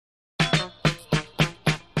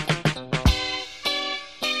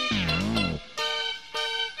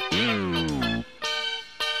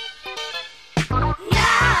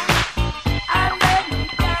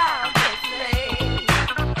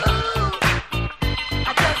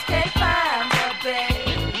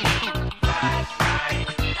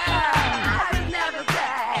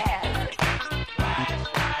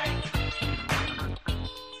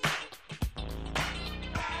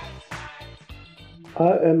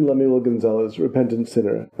am Lemuel Gonzalez, repentant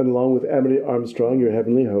sinner, and along with Amity Armstrong, your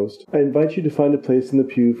heavenly host, I invite you to find a place in the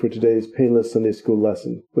pew for today's painless Sunday school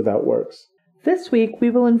lesson, Without Works. This week, we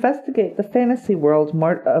will investigate the fantasy world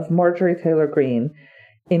of Marjorie Taylor Greene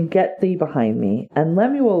in Get Thee Behind Me, and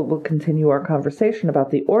Lemuel will continue our conversation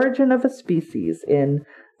about the origin of a species in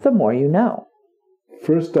The More You Know.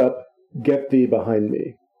 First up, Get Thee Behind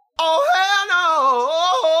Me. Oh, hell no!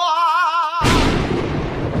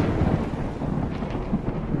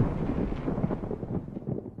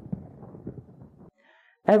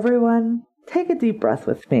 Everyone, take a deep breath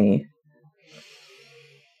with me.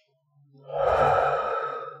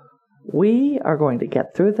 We are going to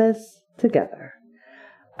get through this together.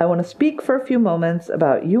 I want to speak for a few moments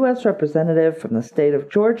about U.S. Representative from the state of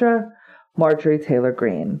Georgia, Marjorie Taylor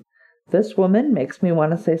Greene. This woman makes me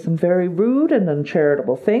want to say some very rude and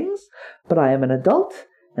uncharitable things, but I am an adult,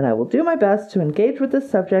 and I will do my best to engage with this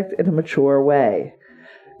subject in a mature way.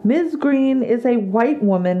 Ms. Greene is a white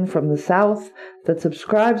woman from the South that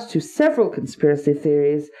subscribes to several conspiracy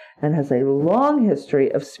theories and has a long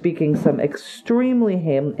history of speaking some extremely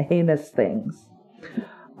heinous things.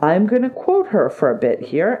 I'm going to quote her for a bit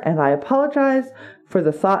here, and I apologize for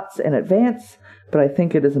the thoughts in advance, but I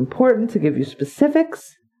think it is important to give you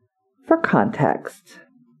specifics for context.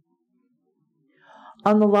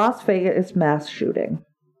 On the Las Vegas mass shooting.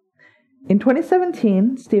 In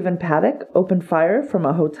 2017, Stephen Paddock opened fire from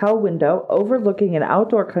a hotel window overlooking an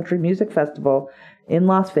outdoor country music festival in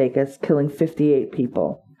Las Vegas, killing 58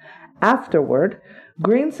 people. Afterward,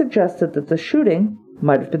 Greene suggested that the shooting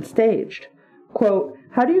might have been staged. Quote,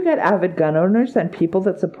 "How do you get avid gun owners and people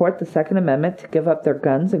that support the Second Amendment to give up their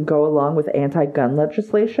guns and go along with anti-gun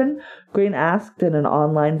legislation?" Greene asked in an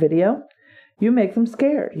online video. "You make them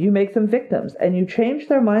scared, you make them victims, and you change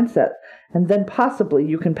their mindset, and then possibly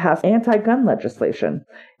you can pass anti-gun legislation.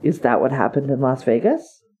 Is that what happened in Las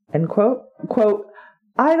Vegas?" End quote. Quote,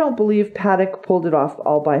 "I don't believe Paddock pulled it off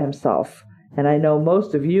all by himself, and I know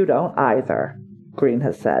most of you don't either," Greene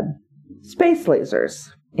has said. Space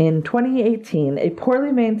lasers. In 2018, a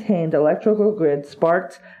poorly maintained electrical grid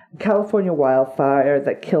sparked a California wildfire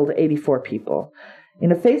that killed 84 people.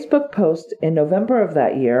 In a Facebook post in November of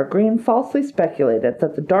that year, Greene falsely speculated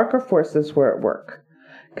that the darker forces were at work.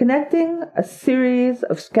 Connecting a series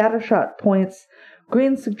of scattershot points,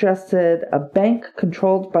 Greene suggested a bank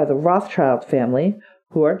controlled by the Rothschild family,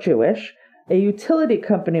 who are Jewish, a utility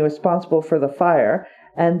company responsible for the fire,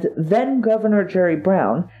 and then-Governor Jerry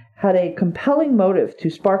Brown had a compelling motive to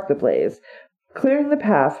spark the blaze, clearing the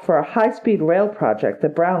path for a high-speed rail project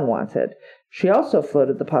that Brown wanted. She also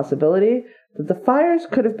floated the possibility that the fires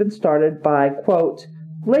could have been started by, quote,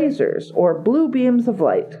 lasers or blue beams of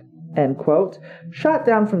light, end quote, shot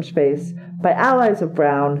down from space by allies of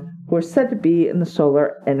Brown who are said to be in the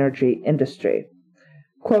solar energy industry.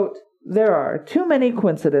 Quote, "There are too many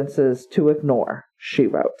coincidences to ignore," she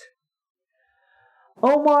wrote.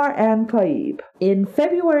 Omar and Tlaib. In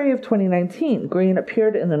February of 2019, Greene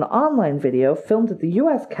appeared in an online video filmed at the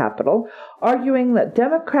U.S. Capitol, arguing that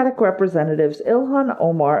Democratic Representatives Ilhan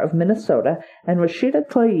Omar of Minnesota and Rashida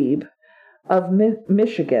Tlaib of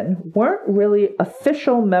Michigan weren't really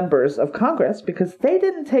official members of Congress because they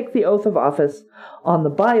didn't take the oath of office on the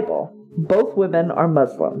Bible. Both women are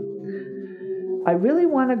Muslim. I really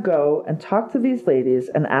want to go and talk to these ladies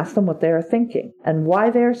and ask them what they are thinking and why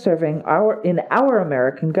they are serving in our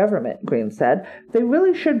American government, Greene said. They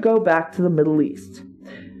really should go back to the Middle East.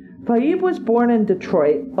 Tlaib was born in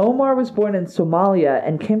Detroit. Omar was born in Somalia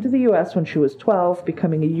and came to the U.S. when she was 12,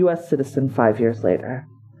 becoming a U.S. citizen 5 years later.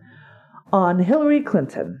 On Hillary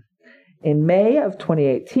Clinton. In May of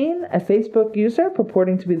 2018, a Facebook user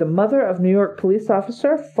purporting to be the mother of New York police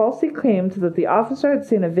officer falsely claimed that the officer had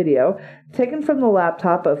seen a video taken from the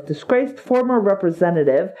laptop of disgraced former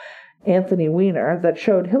representative Anthony Weiner that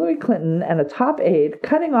showed Hillary Clinton and a top aide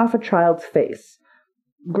cutting off a child's face.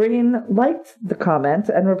 Greene liked the comment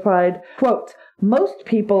and replied, quote, "Most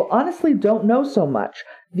people honestly don't know so much.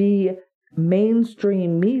 The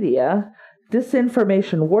mainstream media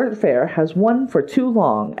disinformation warfare has won for too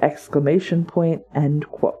long, exclamation point," end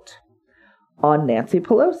quote. On Nancy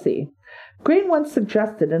Pelosi. Greene once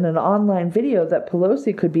suggested in an online video that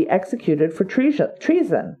Pelosi could be executed for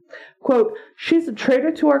treason. Quote, "She's a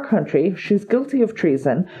traitor to our country. She's guilty of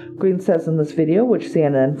treason," Greene says in this video, which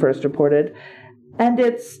CNN first reported. And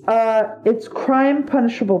it's crime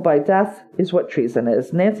punishable by death is what treason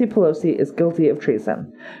is. Nancy Pelosi is guilty of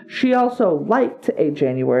treason. She also liked a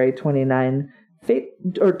January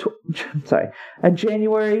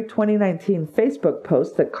 2019 Facebook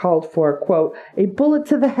post that called for, quote, "a bullet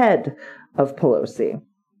to the head of Pelosi."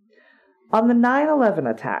 On the 9/11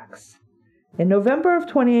 attacks. In November of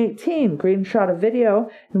 2018, Green shot a video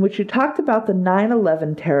in which she talked about the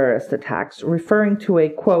 9/11 terrorist attacks, referring to a,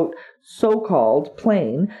 quote, so-called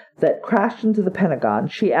plane that crashed into the Pentagon.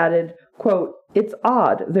 She added, quote, "It's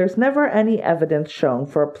odd. There's never any evidence shown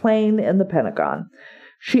for a plane in the Pentagon."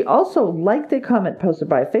 She also liked a comment posted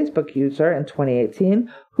by a Facebook user in 2018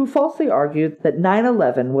 who falsely argued that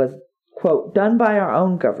 9/11 was, quote, done by our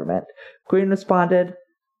own government. Green responded,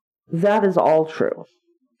 "That is all true."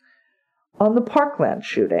 On the Parkland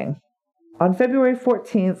shooting, on February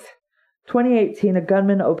 14th, 2018, a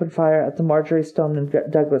gunman opened fire at the Marjory Stoneman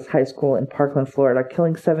Douglas High School in Parkland, Florida,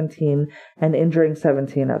 killing 17 and injuring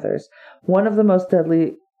 17 others. One of the most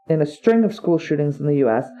deadly in a string of school shootings in the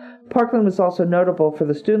U.S., Parkland was also notable for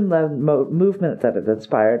the student-led movement that it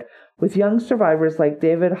inspired, with young survivors like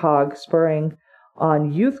David Hogg spurring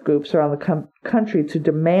on youth groups around the country to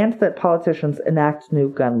demand that politicians enact new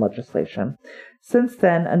gun legislation. Since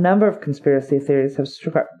then, a number of conspiracy theories have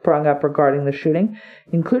sprung up regarding the shooting,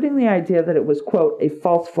 including the idea that it was, quote, a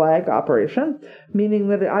false flag operation, meaning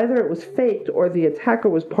that either it was faked or the attacker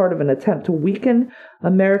was part of an attempt to weaken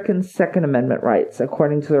American Second Amendment rights,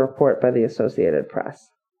 according to the report by the Associated Press.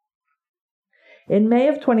 In May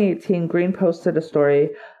of 2018, Green posted a story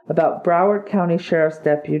about Broward County Sheriff's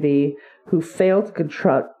deputy who failed to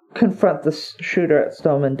confront the shooter at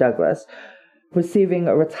Stoneman Douglas, receiving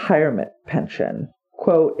a retirement pension.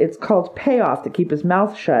 Quote, "It's called payoff to keep his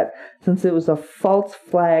mouth shut since it was a false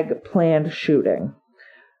flag planned shooting."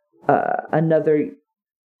 Another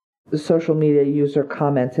social media user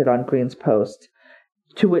commented on Green's post,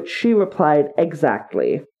 to which she replied,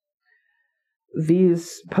 "Exactly."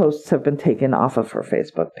 These posts have been taken off of her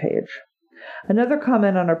Facebook page. Another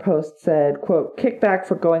comment on her post said, quote, "Kickback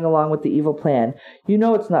for going along with the evil plan. You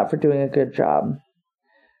know it's not for doing a good job."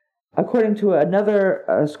 According to another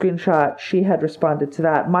screenshot, she had responded to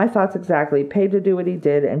that, "My thoughts exactly. Paid to do what he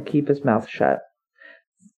did and keep his mouth shut."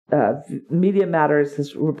 Media Matters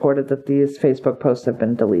has reported that these Facebook posts have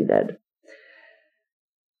been deleted.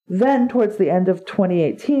 Then, towards the end of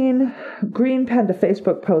 2018, Green penned a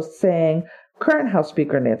Facebook post saying, current House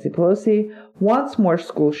Speaker Nancy Pelosi wants more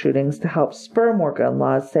school shootings to help spur more gun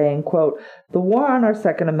laws, saying, quote, "The war on our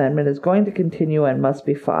Second Amendment is going to continue and must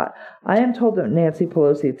be fought. I am told that Nancy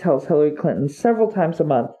Pelosi tells Hillary Clinton several times a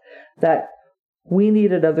month that we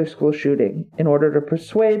need another school shooting in order to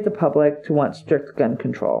persuade the public to want strict gun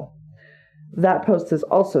control." That post has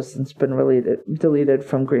also since been deleted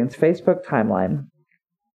from Green's Facebook timeline.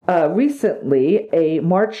 Recently, a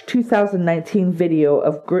March 2019 video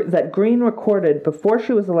that Green recorded before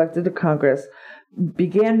she was elected to Congress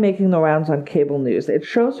began making the rounds on cable news. It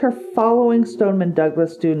shows her following Stoneman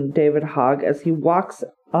Douglas student David Hogg as he walks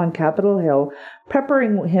on Capitol Hill,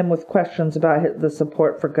 peppering him with questions about the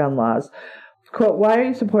support for gun laws. Quote, "Why are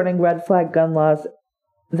you supporting red flag gun laws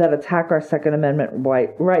that attack our Second Amendment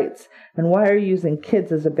rights? And why are you using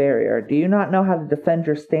kids as a barrier? Do you not know how to defend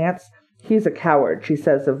your stance? He's a coward," she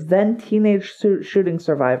says of then teenage shooting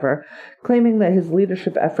survivor, claiming that his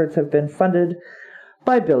leadership efforts have been funded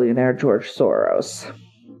by billionaire George Soros.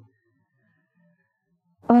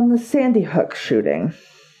 On the Sandy Hook shooting,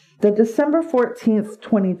 the December 14th,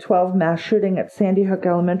 2012 mass shooting at Sandy Hook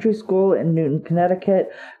Elementary School in Newton,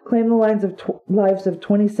 Connecticut claimed the lives of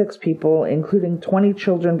 26 people, including 20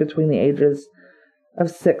 children between the ages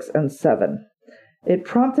of 6 and 7. It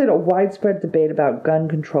prompted a widespread debate about gun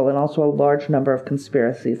control and also a large number of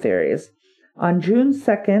conspiracy theories. On June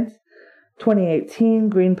 2nd, 2018,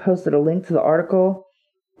 Green posted a link to the article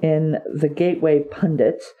in the Gateway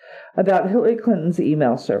Pundit about Hillary Clinton's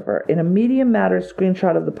email server. In a Media Matters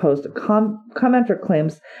screenshot of the post, a commenter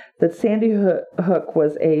claims that Sandy Hook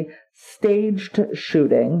was a staged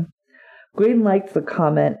shooting. Green liked the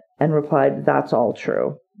comment and replied, "That's all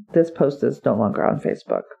true." This post is no longer on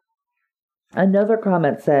Facebook. Another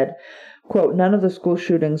comment said, quote, "None of the school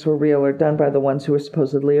shootings were real or done by the ones who were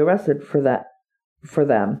supposedly arrested for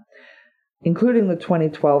them, including the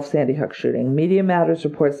 2012 Sandy Hook shooting." Media Matters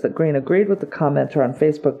reports that Green agreed with the commenter on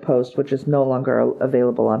Facebook post, which is no longer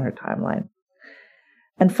available on her timeline.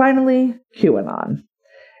 And finally, QAnon.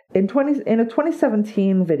 In a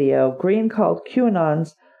 2017 video, Green called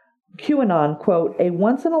QAnon, quote, "a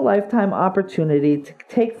once-in-a-lifetime opportunity to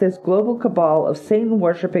take this global cabal of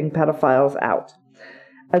Satan-worshipping pedophiles out."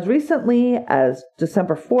 As recently as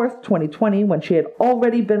December 4th, 2020, when she had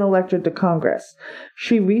already been elected to Congress,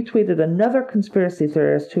 she retweeted another conspiracy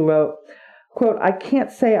theorist who wrote, quote, "I can't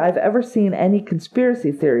say I've ever seen any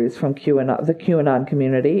conspiracy theories from the QAnon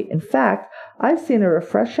community. In fact, I've seen a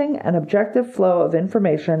refreshing and objective flow of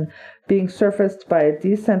information being surfaced by a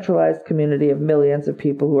decentralized community of millions of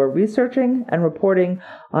people who are researching and reporting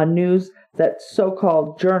on news that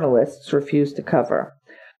so-called journalists refuse to cover.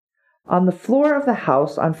 On the floor of the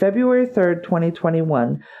House on February 3rd,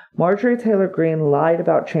 2021, Marjorie Taylor Greene lied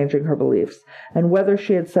about changing her beliefs and whether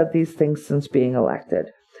she had said these things since being elected.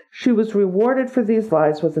 She was rewarded for these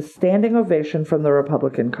lies with a standing ovation from the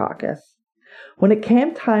Republican caucus. When it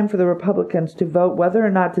came time for the Republicans to vote whether or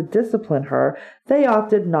not to discipline her, they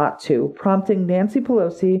opted not to, prompting Nancy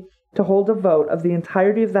Pelosi to hold a vote of the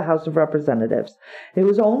entirety of the House of Representatives. It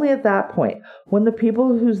was only at that point, when the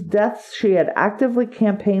people whose deaths she had actively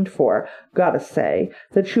campaigned for got a say,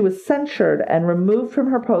 that she was censured and removed from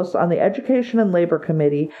her posts on the Education and Labor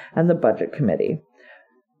Committee and the Budget Committee.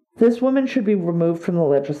 This woman should be removed from the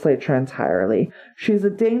legislature entirely. She's a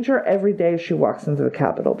danger every day she walks into the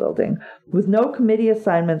Capitol building. With no committee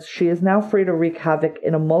assignments, she is now free to wreak havoc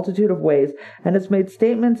in a multitude of ways and has made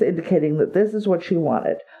statements indicating that this is what she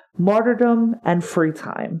wanted: martyrdom and free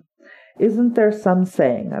time. Isn't there some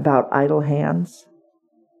saying about idle hands?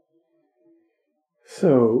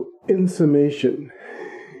 So, in summation...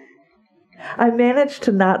 I managed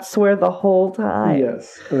to not swear the whole time.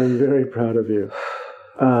 Yes, I'm very proud of you.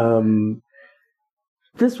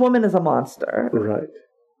 This woman is a monster. Right.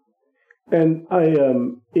 And I,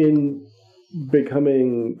 in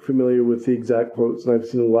becoming familiar with the exact quotes, and I've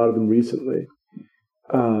seen a lot of them recently,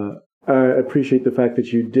 I appreciate the fact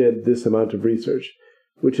that you did this amount of research,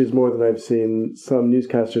 which is more than I've seen some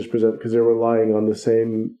newscasters present, because they're relying on the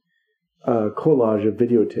same collage of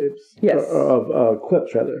videotapes. Yes. Of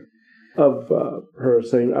clips, rather, of her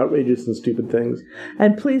saying outrageous and stupid things.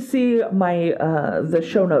 And please see my the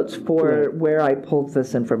show notes for right. where I pulled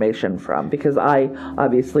this information from, because I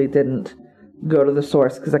obviously didn't go to the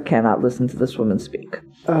source because I cannot listen to this woman speak.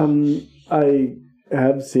 I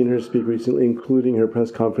have seen her speak recently, including her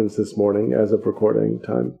press conference this morning as of recording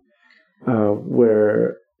time,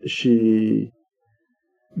 where she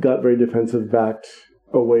got very defensive, backed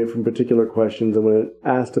away from particular questions, and when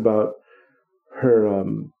asked about her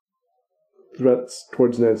threats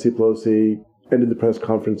towards Nancy Pelosi, ended the press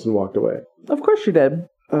conference and walked away. Of course she did.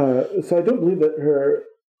 So I don't believe that her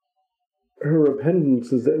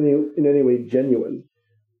repentance is in any way genuine.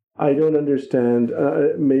 I don't understand.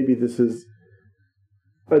 Maybe this is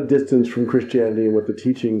a distance from Christianity and what the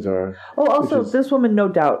teachings are. Oh, also, this woman no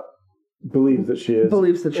doubt believes that she is.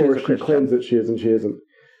 Believes that she is a Christian. Or she claims that she is and she isn't.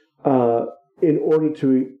 In order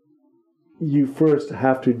to, you first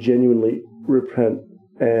have to genuinely repent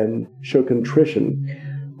and show contrition,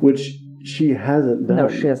 which she hasn't done. No,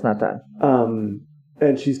 she has not done.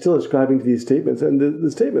 And she's still ascribing to these statements. And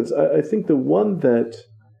the statements, I think the one that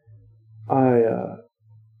I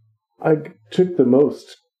took the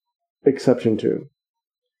most exception to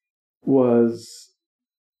was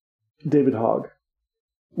David Hogg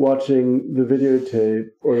watching the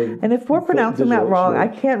videotape. And if we're pronouncing that wrong, I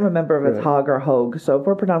can't remember if it's Hogg or Hogue. So if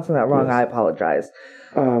we're pronouncing that wrong, yes. I apologize.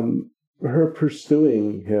 Her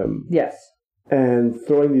pursuing him. Yes. And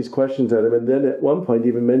throwing these questions at him. And then at one point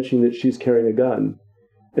even mentioning that she's carrying a gun.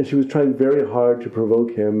 And she was trying very hard to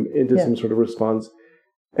provoke him into some sort of response.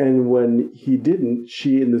 And when he didn't,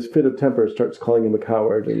 she, in this fit of temper, starts calling him a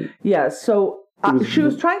coward. And so she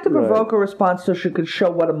was trying to provoke a response so she could show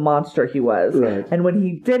what a monster he was. Right. And when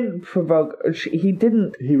he didn't provoke, he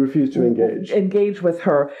refused to engage with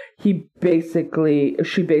her. She basically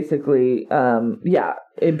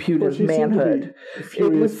impugned his manhood.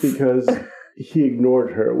 Furious because he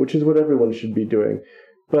ignored her, which is what everyone should be doing.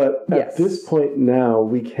 But at this point now,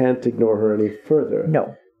 we can't ignore her any further.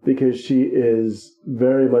 No. Because she is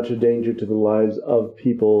very much a danger to the lives of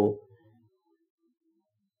people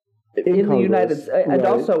in the United States, and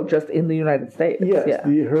also just in the United States. Yes,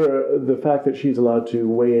 the fact that she's allowed to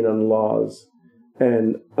weigh in on laws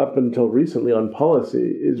and up until recently on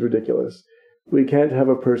policy is ridiculous. We can't have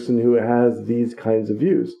a person who has these kinds of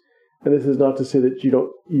views. And this is not to say that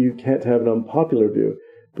you can't have an unpopular view,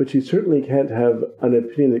 but you certainly can't have an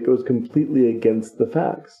opinion that goes completely against the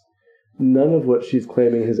facts. None of what she's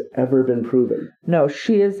claiming has ever been proven. No,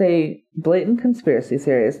 she is a blatant conspiracy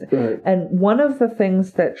theorist. Right. And one of the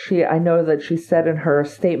things that I know that she said in her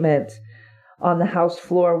statement on the House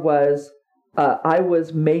floor was, I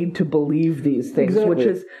was made to believe these things, which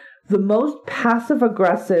is the most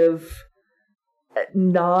passive-aggressive,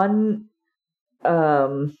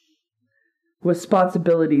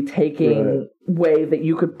 responsibility-taking way that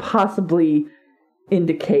you could possibly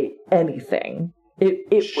indicate anything.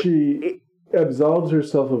 She absolves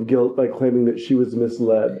herself of guilt by claiming that she was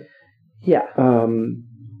misled. Yeah.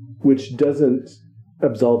 Which doesn't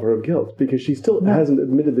absolve her of guilt, because she still hasn't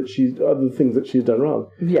admitted that she's other things that she's done wrong.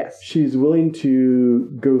 Yes. She's willing to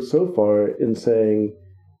go so far in saying,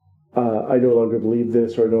 I no longer believe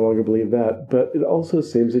this or I no longer believe that, but it also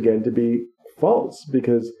seems again to be false,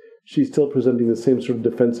 because she's still presenting the same sort of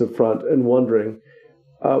defensive front and wondering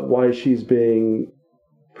why she's being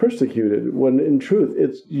persecuted, when in truth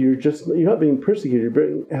you're not being persecuted, you're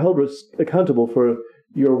being held accountable for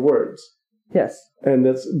your words. Yes. And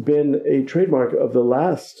that's been a trademark of the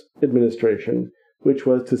last administration, which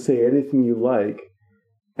was to say anything you like,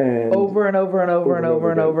 and over and over and over and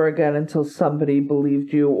over and over again until somebody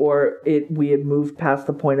believed you, or we had moved past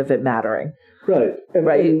the point of it mattering. Right. And,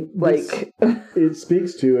 right. And like it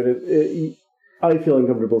speaks to, and I feel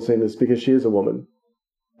uncomfortable saying this because she is a woman,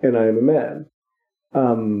 and I am a man,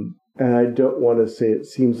 and I don't want to say it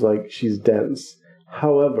seems like she's dense.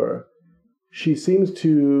 However, she seems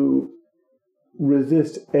to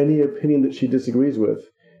resist any opinion that she disagrees with,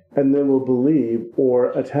 and then will believe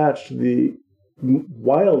or attach the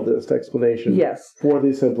wildest explanation for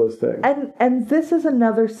the simplest thing. And this is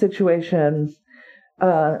another situation,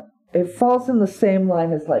 it falls in the same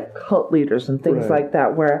line as like cult leaders and things like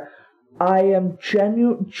that, where I am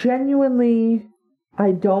genuinely,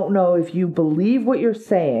 I don't know if you believe what you're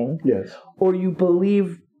saying, or you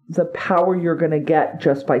believe the power you're going to get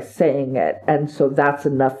just by saying it, and so that's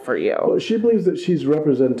enough for you. Well, she believes that she's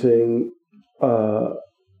representing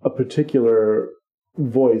a particular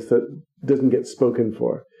voice that doesn't get spoken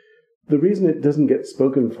for. The reason it doesn't get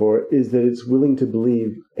spoken for is that it's willing to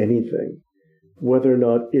believe anything, whether or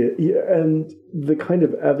not it, and the kind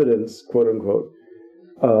of evidence, quote unquote,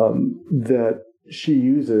 that she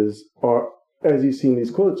uses are, as you see in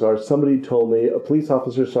these quotes, are, somebody told me, a police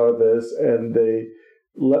officer saw this, and they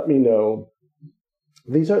let me know.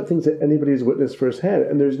 These aren't things that anybody's witnessed firsthand,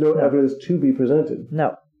 and there's no evidence to be presented.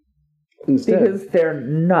 No. Instead, because they're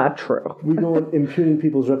not true. We go on impugning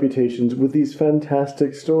people's reputations with these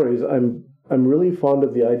fantastic stories. I'm really fond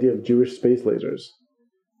of the idea of Jewish space lasers.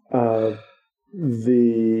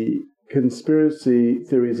 The conspiracy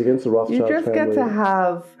theories against the Rothschild family. You just get to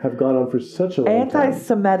have gone on for such a long time.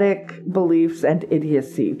 Anti-Semitic beliefs and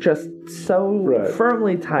idiocy, just so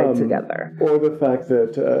firmly tied together. Or the fact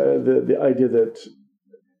that the idea that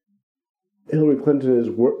Hillary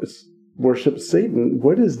Clinton worships Satan.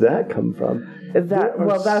 Where does that come from? That's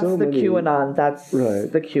the QAnon. That's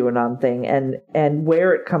the QAnon thing, and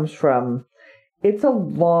where it comes from. It's a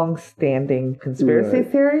long-standing conspiracy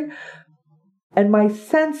theory. And my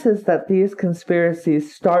sense is that these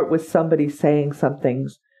conspiracies start with somebody saying something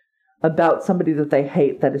about somebody that they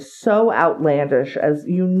hate that is so outlandish, as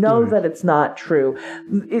you know that it's not true.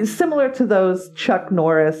 It's similar to those Chuck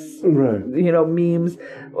Norris, memes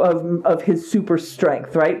of his super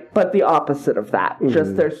strength, right? But the opposite of that.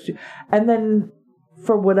 And then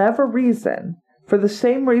for whatever reason, for the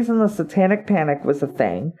same reason the Satanic Panic was a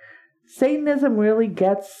thing, Satanism really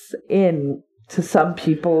gets in to some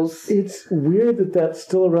people's... It's weird that that's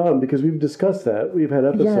still around, because we've discussed that. We've had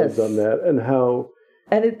episodes on that, and how...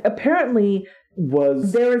 And it apparently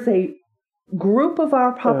there is a group of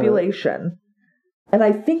our population, and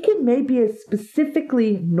I think it may be a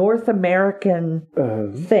specifically North American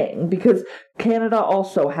thing, because Canada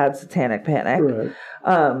also had Satanic Panic.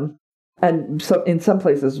 And so in some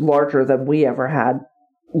places larger than we ever had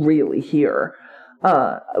really here.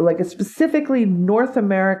 Like a specifically North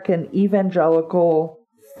American evangelical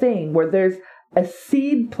thing where there's a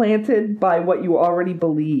seed planted by what you already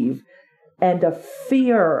believe and a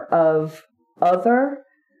fear of other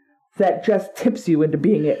that just tips you into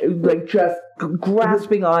being like just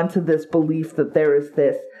grasping onto this belief that there is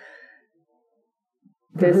this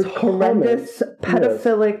horrendous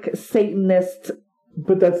pedophilic Satanist.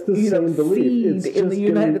 But that's the same belief. It's in the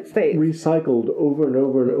United States, recycled over and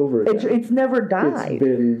over and over again. It's never died. It's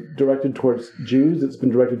been directed towards Jews. It's been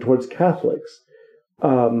directed towards Catholics.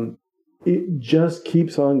 It just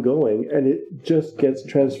keeps on going, and it just gets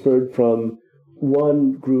transferred from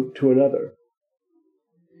one group to another.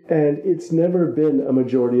 And it's never been a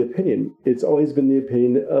majority opinion. It's always been the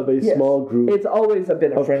opinion of a small group. It's always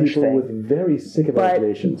been a fringe people thing. with very sick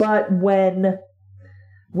imaginations. But when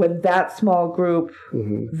that small group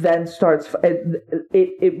then starts,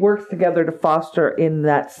 it works together to foster in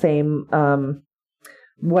that same,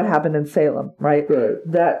 what happened in Salem, right?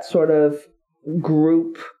 That sort of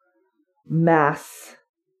group mass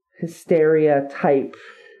hysteria type.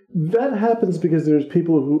 That happens because there are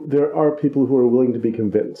people who are willing to be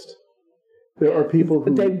convinced. There are people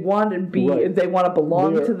who they want to be, they want to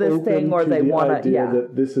belong to this thing, or they want to,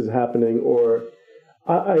 that this is happening. Or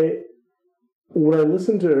when I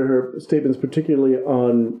listen to her statements, particularly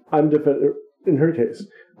on in her case,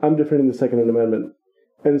 I'm defending the Second Amendment.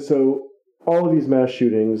 And so all of these mass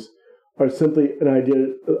shootings are simply an idea,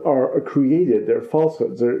 are created, they're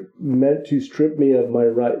falsehoods, they're meant to strip me of my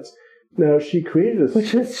rights. Now, she created a...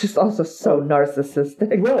 Which is just also so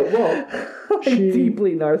narcissistic. Right, well... She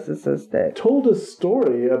deeply narcissistic. Told a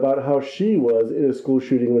story about how she was in a school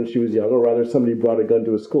shooting when she was young, or rather somebody brought a gun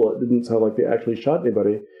to a school. It didn't sound like they actually shot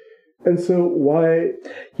anybody. And so why...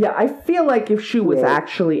 Yeah, I feel like if she was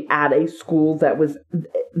actually at a school that was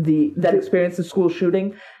that experienced a school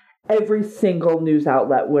shooting, every single news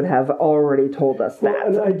outlet would have already told us that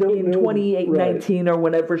in 2019 or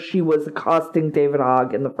whenever she was accosting David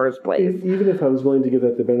Hogg in the first place. Even if I was willing to give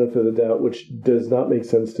that the benefit of the doubt, which does not make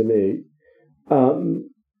sense to me,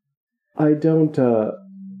 I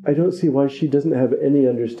don't see why she doesn't have any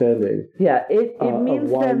understanding. Yeah, it means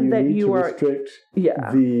then that you are restrict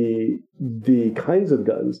the kinds of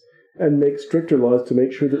guns and make stricter laws to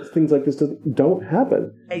make sure that things like this don't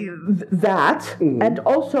happen. That, and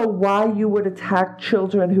also why you would attack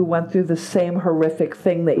children who went through the same horrific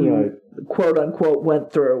thing that you, quote unquote,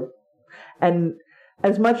 went through. And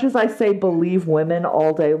as much as I say believe women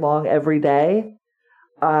all day long, every day,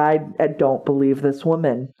 I don't believe this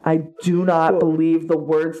woman. I do not believe the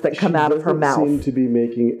words that come out of her mouth. She doesn't seem to be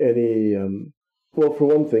making any... well, for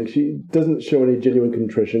one thing, she doesn't show any genuine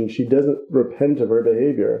contrition. She doesn't repent of her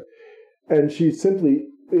behavior. And she simply...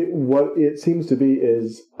 what it seems to be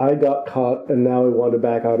is, I got caught and now I want to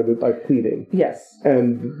back out of it by pleading. Yes.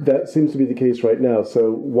 And that seems to be the case right now.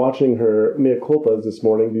 So watching her mea culpas this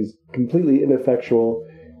morning, these completely ineffectual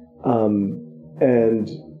and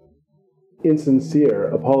insincere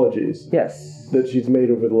apologies that she's made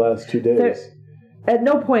over the last 2 days. At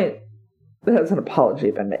no point has an apology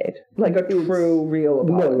been made. Like a true, real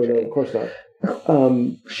apology. No, of course not.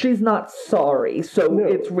 She's not sorry, so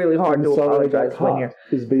it's really hard to apologize when you're...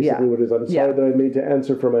 is basically what it is. I'm sorry that I made to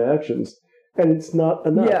answer for my actions. And it's not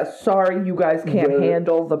enough. Yeah, sorry you guys can't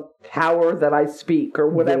handle the power that I speak, or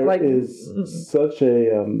whatever. There is such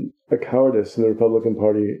a cowardice in the Republican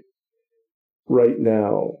Party right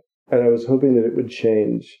now. And I was hoping that it would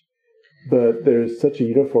change. But there's such a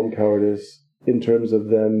uniform cowardice in terms of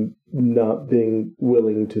them not being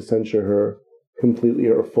willing to censure her completely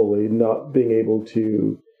or fully, not being able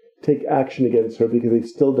to take action against her because they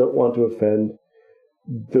still don't want to offend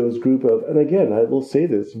those group of, and again, I will say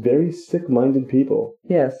this, very sick-minded people.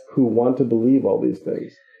 Yes. Who want to believe all these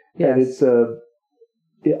things. Yes. And it's,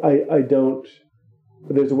 I don't,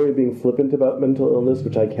 there's a way of being flippant about mental illness,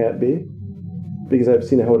 which I can't be, because I've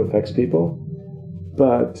seen how it affects people.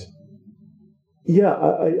 But, yeah,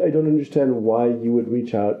 I don't understand why you would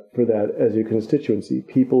reach out for that as your constituency.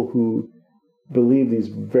 People who believe these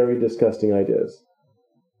very disgusting ideas.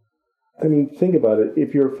 I mean, think about it.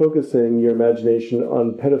 If you're focusing your imagination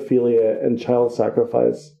on pedophilia and child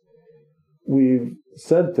sacrifice, we've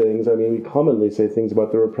said things, I mean, we commonly say things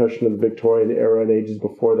about the repression of the Victorian era and ages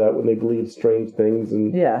before that when they believed strange things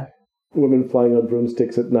and women flying on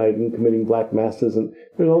broomsticks at night and committing black masses, and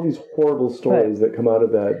there's all these horrible stories that come out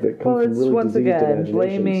of that come from really once diseased again imaginations.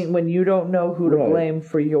 Blaming when you don't know who to blame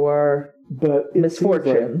for your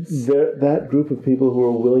misfortunes. Like that group of people who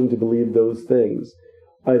are willing to believe those things,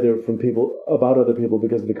 either from people about other people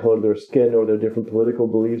because of the color of their skin or their different political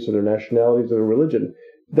beliefs or their nationalities or their religion,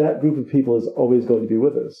 that group of people is always going to be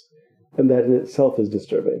with us, and that in itself is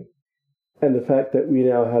disturbing. And the fact that we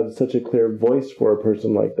now have such a clear voice for a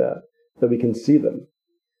person like that we can see them.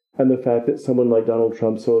 And the fact that someone like Donald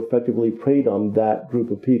Trump so effectively preyed on that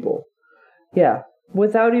group of people. Yeah,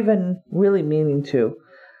 without even really meaning to.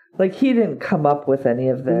 Like, he didn't come up with any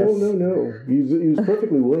of this. No. He was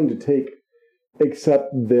perfectly willing to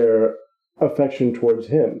accept their affection towards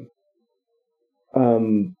him.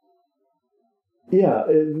 The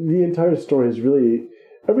entire story is really...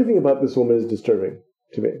 Everything about this woman is disturbing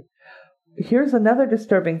to me. Here's another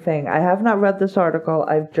disturbing thing. I have not read this article.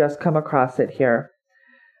 I've just come across it here.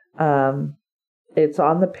 It's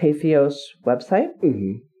on the Pathos website.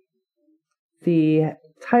 Mm-hmm. The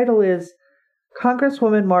title is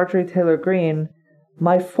Congresswoman Marjorie Taylor Greene,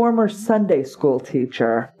 my former Sunday school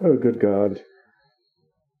teacher. Oh, good God.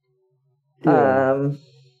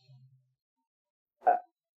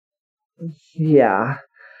 Yeah.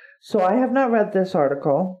 So I have not read this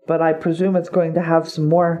article, but I presume it's going to have some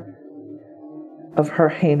more of her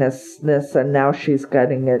heinousness, and now she's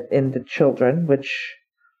getting it into children, which...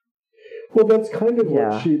 Well, that's kind of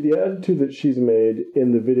what the attitude that she's made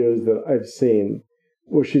in the videos that I've seen,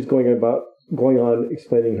 where she's going on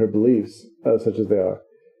explaining her beliefs, such as they are.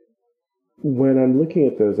 When I'm looking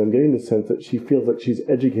at those, I'm getting the sense that she feels like she's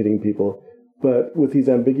educating people, but with these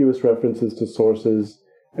ambiguous references to sources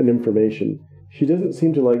and information. She doesn't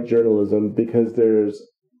seem to like journalism because there's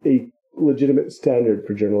a legitimate standard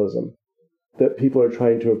for journalism that people are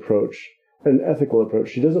trying to approach, an ethical approach.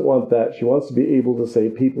 She doesn't want that. She wants to be able to say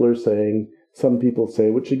people are saying, some people say,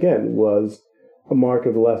 which again was a mark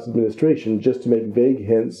of the last administration, just to make vague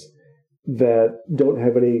hints that don't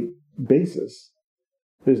have any basis.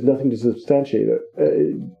 There's nothing to substantiate it.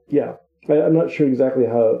 I'm not sure exactly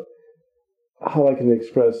how I can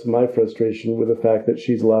express my frustration with the fact that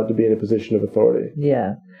she's allowed to be in a position of authority.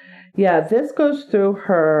 Yeah. This goes through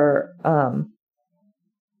her. I'm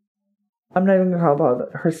not even going to call it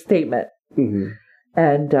her statement,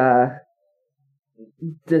 and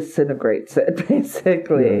disintegrates it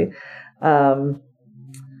basically. Yeah.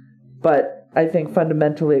 But I think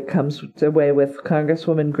fundamentally it comes away with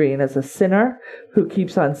Congresswoman Greene as a sinner who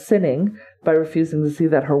keeps on sinning by refusing to see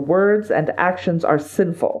that her words and actions are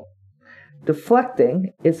sinful.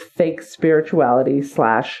 Deflecting is fake spirituality /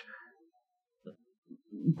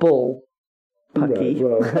 bull pucky.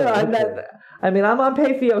 Right, well, I'm on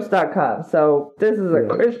Patheos.com, so this is a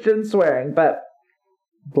Christian swearing, but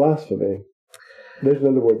blasphemy. There's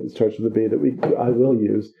another word that starts with a B that I will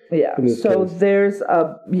use. Yeah. So case. There's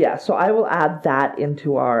So I will add that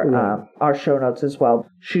into our show notes as well.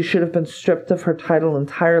 She should have been stripped of her title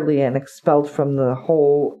entirely and expelled from the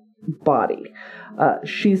whole body.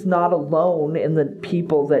 She's not alone in the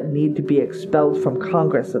people that need to be expelled from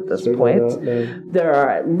Congress at this point. Not, no. There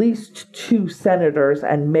are at least 2 senators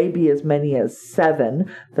and maybe as many as 7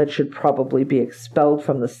 that should probably be expelled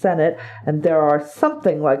from the Senate. And there are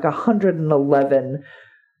something like 111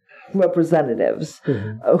 representatives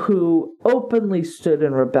who openly stood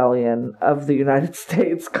in rebellion of the United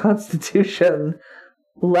States Constitution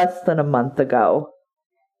less than a month ago,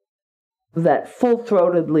 that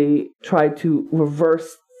full-throatedly tried to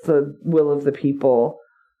reverse the will of the people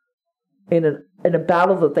in a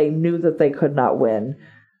battle that they knew that they could not win.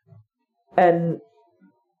 And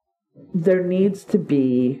there needs to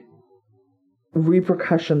be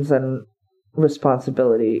repercussions and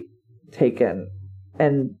responsibility taken.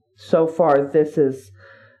 And so far, this is,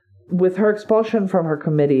 with her expulsion from her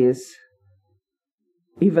committees,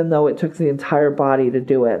 even though it took the entire body to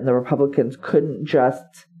do it, and the Republicans couldn't just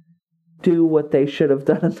do what they should have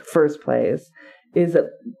done in the first place, is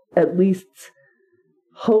at least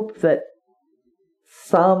hope that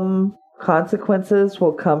some consequences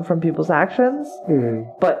will come from people's actions,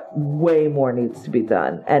 but way more needs to be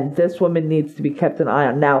done. And this woman needs to be kept an eye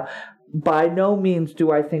on. Now, by no means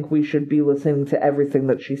do I think we should be listening to everything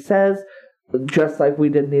that she says, just like we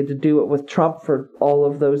didn't need to do it with Trump for all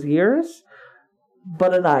of those years.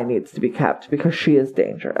 But an eye needs to be kept because she is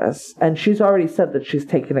dangerous. And she's already said that she's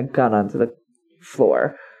taken a gun onto the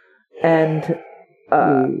floor. And,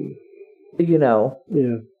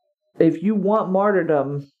 if you want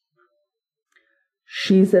martyrdom,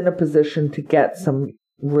 she's in a position to get some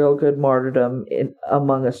real good martyrdom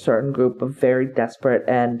among a certain group of very desperate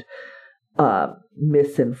and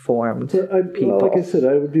misinformed people. Like I said,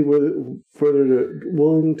 I would be willing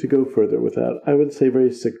to go further with that. I would say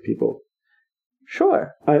very sick people.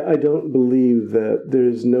 Sure. I don't believe that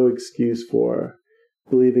there's no excuse for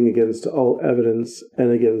believing against all evidence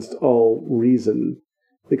and against all reason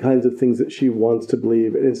the kinds of things that she wants to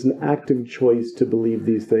believe. And it's an active choice to believe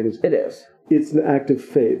these things. It is. It's an act of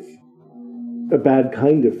faith. A bad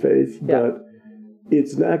kind of faith, but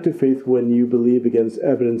it's an act of faith when you believe against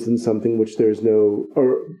evidence in something which there's no,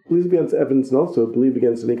 or believe against evidence and also believe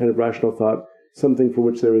against any kind of rational thought, something for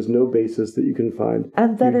which there is no basis that you can find.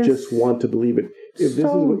 And that you just want to believe it. If this is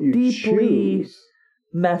what you deeply choose,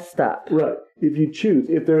 messed up. Right. If you choose,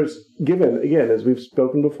 if there's given, again, as we've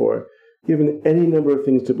spoken before, given any number of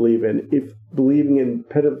things to believe in, if believing in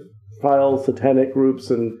pedophile satanic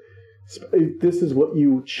groups, and if this is what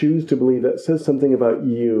you choose to believe, that says something about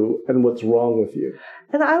you and what's wrong with you.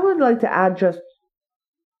 And I would like to add just,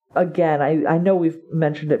 again, I know we've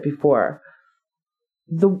mentioned it before,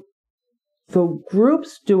 the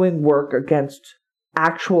groups doing work against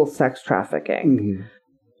actual sex trafficking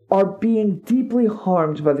are being deeply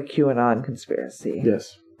harmed by the QAnon conspiracy.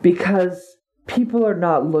 Yes. Because people are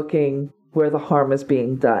not looking where the harm is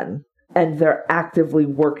being done. And they're actively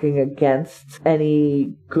working against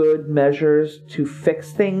any good measures to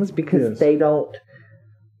fix things because they don't...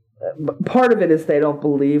 Part of it is they don't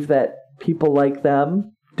believe that people like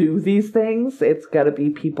them do these things. It's got to be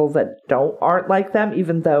people that aren't like them,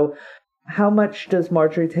 even though... How much does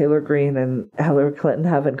Marjorie Taylor Greene and Hillary Clinton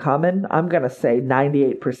have in common? I'm going to say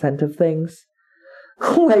 98% of things.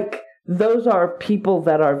 Like, those are people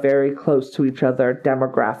that are very close to each other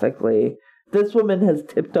demographically. This woman has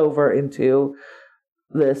tipped over into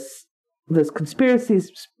this conspiracy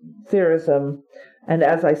theorism. And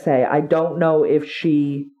as I say, I don't know if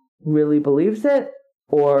she really believes it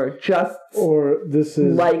or this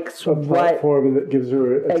is likes a platform that gives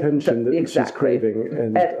her attention that she's craving.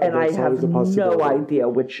 And I have no idea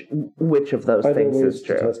which of those things is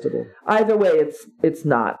true. Detestable. Either way, it's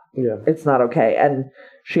not. Yeah. It's not okay. And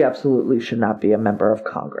she absolutely should not be a member of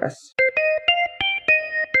Congress.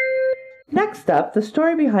 Next up, the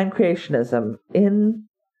story behind creationism in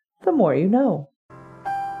The More You Know.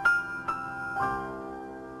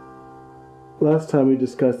 Last time we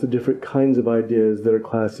discussed the different kinds of ideas that are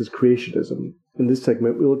classed as creationism. In this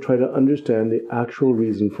segment, we will try to understand the actual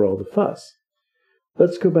reason for all the fuss.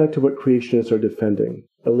 Let's go back to what creationists are defending,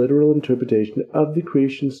 a literal interpretation of the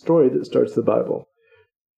creation story that starts the Bible.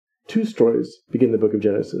 Two stories begin the book of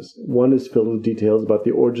Genesis. One is filled with details about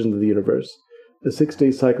the origins of the universe, a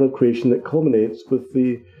 6-day cycle of creation that culminates with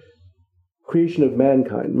the creation of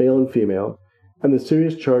mankind, male and female, and the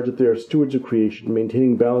serious charge that they are stewards of creation,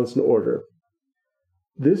 maintaining balance and order.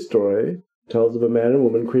 This story tells of a man and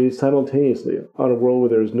woman created simultaneously on a world where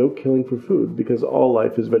there is no killing for food because all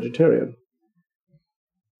life is vegetarian.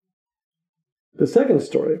 The second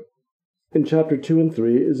story, in chapter 2 and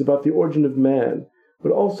 3, is about the origin of man,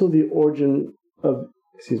 but also the origin of...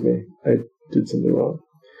 I did something wrong.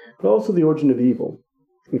 But also the origin of evil.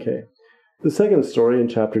 Okay. The second story, in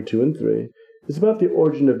chapter 2 and 3, is about the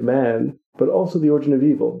origin of man, but also the origin of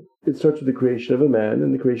evil. It starts with the creation of a man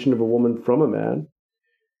and the creation of a woman from a man,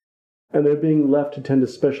 and they're being left to tend a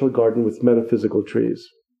special garden with metaphysical trees.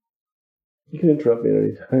 You can interrupt me at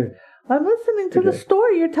any time. I'm listening to the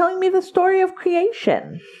story. You're telling me the story of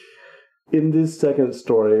creation. In this second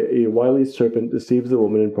story, a wily serpent deceives the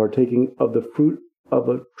woman in partaking of the fruit of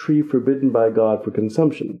a tree forbidden by God for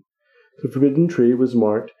consumption. The forbidden tree was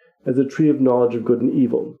marked as a tree of knowledge of good and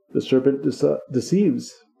evil. The serpent The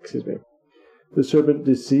serpent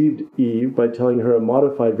deceived Eve by telling her a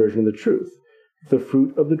modified version of the truth. The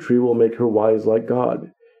fruit of the tree will make her wise like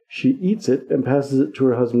God. She eats it and passes it to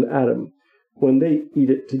her husband Adam. When they eat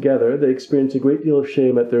it together, they experience a great deal of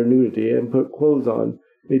shame at their nudity and put clothes on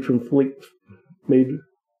made from fig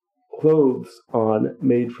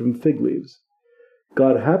leaves.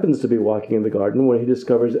 God happens to be walking in the garden when he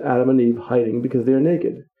discovers Adam and Eve hiding because they are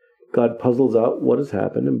naked. God puzzles out what has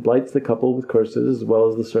happened and blights the couple with curses as well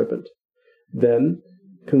as the serpent. Then,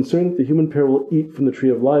 concerned that the human pair will eat from the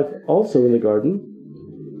tree of life also in the garden,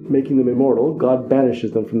 making them immortal, God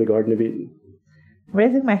banishes them from the Garden of Eden.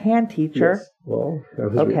 Raising my hand, teacher. Yes. Well,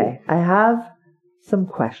 that was okay, I have some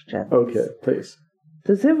questions. Okay, please.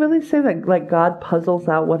 Does it really say that, God puzzles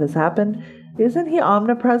out what has happened? Isn't he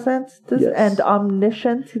omnipresent yes. and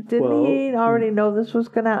omniscient? Didn't he already know this was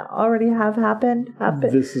going to already have happened?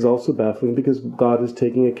 This is also baffling because God is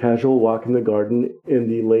taking a casual walk in the garden in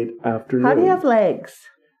the late afternoon. How do you have legs?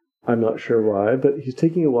 I'm not sure why, but he's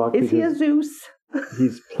taking a walk. Is he a Zeus?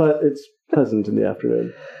 It's pleasant in the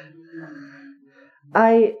afternoon.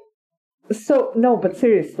 But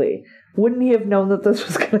seriously, wouldn't he have known that this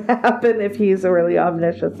was going to happen if he's really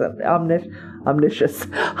omniscient and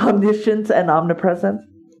omnipresent?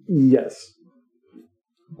 Yes.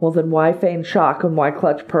 Well, then why feign shock and why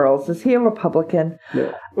clutch pearls? Is he a Republican?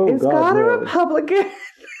 No. Is God a Republican?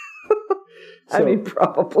 I mean,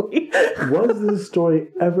 probably. Was this story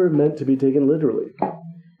ever meant to be taken literally?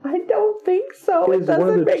 I don't think so. It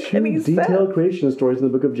doesn't make any sense. It is one of the two detailed creation stories in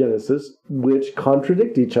the book of Genesis which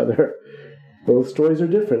contradict each other. Both stories are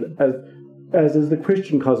different, as is the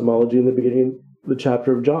Christian cosmology in the beginning of the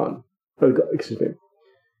chapter of John.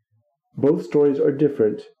 Both stories are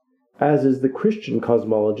different, as is the Christian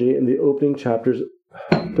cosmology in the opening chapters.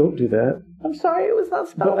 Don't do that. I'm sorry, it was not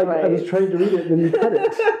spelled right. I was trying to read it, and then you cut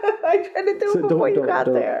it. I tried to do it before you got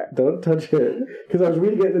there. Don't touch it. Because I was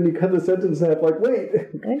reading it, and then you cut the sentence in half, like, wait.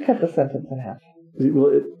 I cut the sentence in half.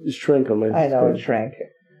 Well, it shrank on my screen. I know, it shrank.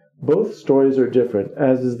 Both stories are different,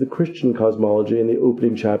 as is the Christian cosmology in the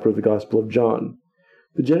opening chapter of the Gospel of John.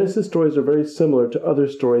 The Genesis stories are very similar to other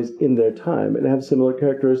stories in their time, and have similar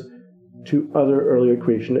characters to other earlier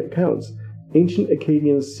creation accounts. Ancient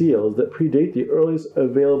Akkadian seals that predate the earliest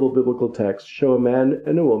available biblical texts show a man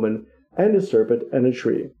and a woman, and a serpent and a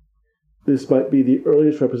tree. This might be the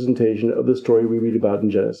earliest representation of the story we read about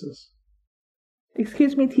in Genesis.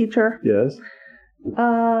 Excuse me, teacher. Yes?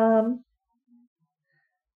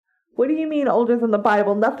 What do you mean older than the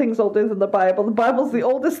Bible? Nothing's older than the Bible. The Bible's the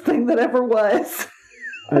oldest thing that ever was.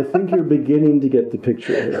 I think you're beginning to get the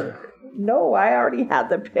picture here. No, I already had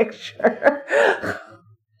the picture.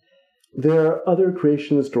 There are other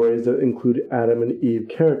creation stories that include Adam and Eve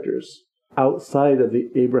characters outside of the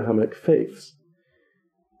Abrahamic faiths.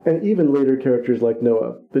 and even later characters like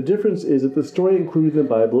Noah. The difference is that the story included in the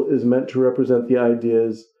Bible is meant to represent the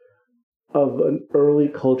ideas of an early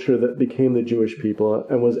culture that became the Jewish people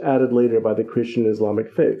and was added later by the Christian and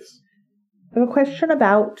Islamic faiths. I have a question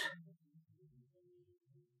about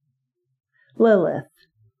Lilith.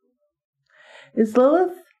 Is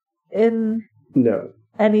Lilith in No.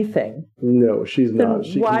 anything? No, she's Then not.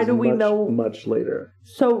 She why comes do we know- much later.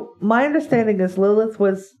 So my understanding is Lilith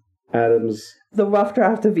was Adam's the rough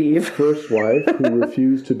draft of Eve. first wife, who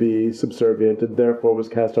refused to be subservient and therefore was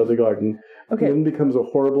cast out of the garden, Okay. then becomes a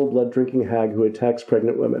horrible blood-drinking hag who attacks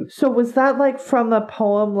pregnant women. So was that like from a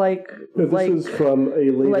poem No, this is from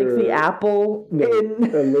a later, like the apple in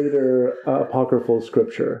a later apocryphal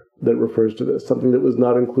scripture that refers to this, something that was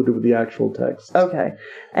not included with the actual text. Okay.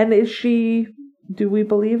 And do we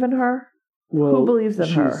believe in her? Well, Who believes in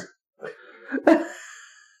her?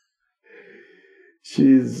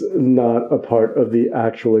 She's not a part of the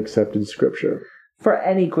actual accepted scripture. For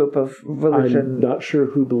any group of religion. I'm not sure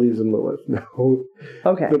who believes in Lilith. No.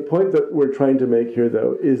 Okay. The point that we're trying to make here,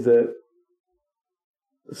 though, is that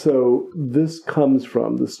so this comes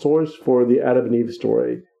from the source for the Adam and Eve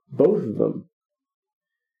story, both of them,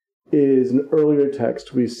 is an earlier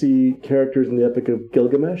text. We see characters in the Epic of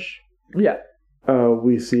Gilgamesh. Yeah.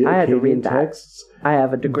 We see I had to Akkadian read that. texts I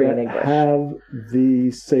have a degree in that English. have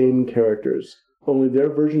the same characters, only their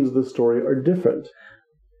versions of the story are different.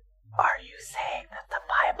 Are you saying that the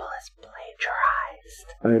Bible is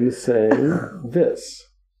plagiarized? I'm saying this.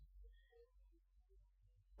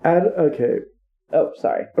 Okay. Oh,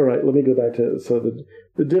 sorry. All right, let me go back to so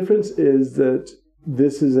the difference is that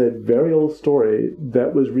this is a very old story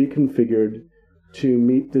that was reconfigured to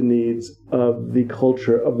meet the needs of the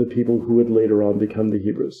culture of the people who would later on become the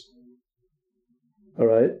Hebrews. All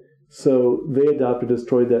right? So they adopted a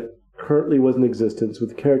story that currently was in existence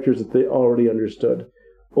with characters that they already understood,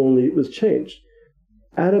 only it was changed.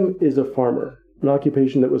 Adam is a farmer, an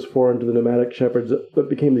occupation that was foreign to the nomadic shepherds that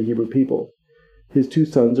became the Hebrew people. His two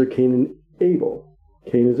sons are Cain and Abel.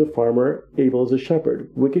 Cain is a farmer, Abel is a shepherd.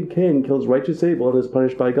 Wicked Cain kills righteous Abel and is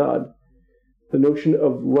punished by God. The notion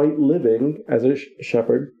of right living as a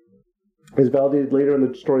shepherd is validated later in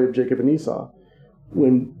the story of Jacob and Esau,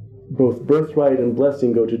 when both birthright and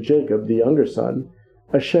blessing go to Jacob, the younger son,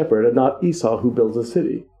 a shepherd, and not Esau, who builds a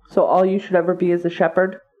city. So all you should ever be is a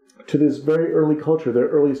shepherd? To this very early culture, their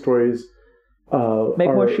early stories Make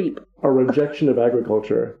more sheep. are rejection of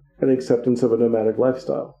agriculture and acceptance of a nomadic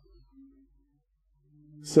lifestyle.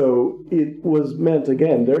 So it was meant,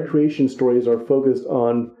 again, their creation stories are focused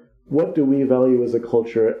on what do we value as a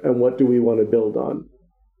culture and what do we want to build on.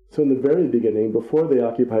 So in the very beginning, before they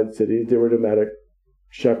occupied cities, they were nomadic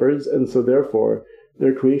shepherds, and so therefore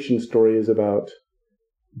their creation story is about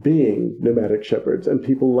being nomadic shepherds, and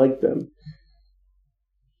people like them.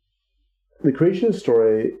 The creation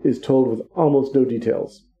story is told with almost no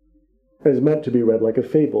details. It is meant to be read like a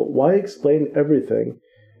fable. Why explain everything?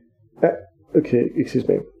 Okay, excuse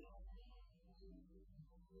me.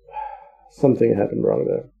 Something happened wrong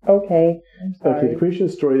there. Okay. I'm sorry. Okay, the creation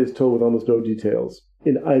story is told with almost no details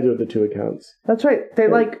in either of the two accounts. That's right.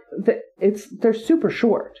 They're super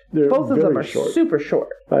short. They're Both of them very are short. super short.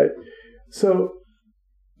 Right. So,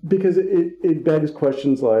 because it begs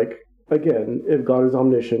questions like, again, if God is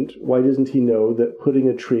omniscient, why doesn't he know that putting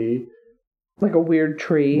a tree... Like a weird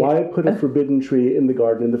tree. Why put a forbidden tree in the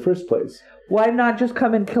garden in the first place? Why not just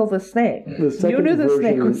come and kill the snake? You knew the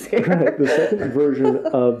snake was here. Right, the second version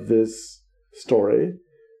of this story,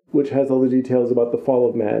 which has all the details about the fall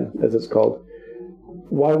of man, as it's called.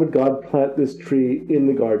 Why would God plant this tree in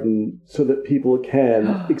the garden so that people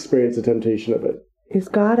can experience the temptation of it? Is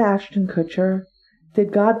God Ashton Kutcher?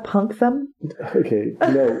 Did God punk them? Okay,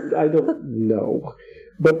 no, I don't know.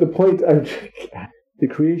 But the point the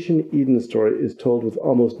creation Eden story is told with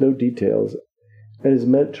almost no details and is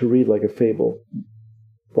meant to read like a fable.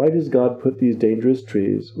 Why does God put these dangerous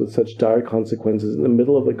trees with such dire consequences in the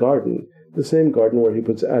middle of the garden, the same garden where he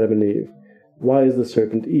puts Adam and Eve? Why is the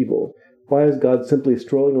serpent evil? Why is God simply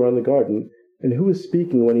strolling around the garden? And who is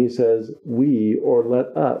speaking when he says, we or let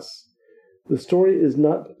us? The story is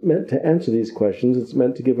not meant to answer these questions. It's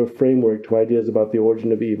meant to give a framework to ideas about the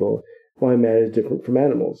origin of evil, why man is different from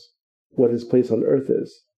animals, what his place on earth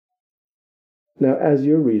is. Now, as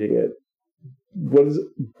you're reading it,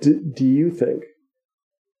 do you think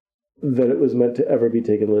that it was meant to ever be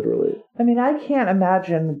taken literally? I mean, I can't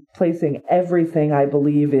imagine placing everything I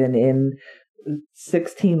believe in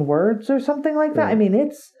 16 words or something like that. Right. I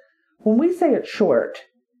mean, when we say it's short,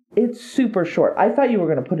 it's super short. I thought you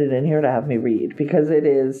were going to put it in here to have me read because it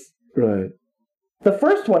is. Right. The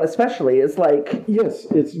first one especially is like Yes,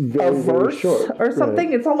 it's very, a very verse short. or something.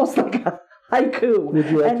 Right. It's almost like a haiku. Would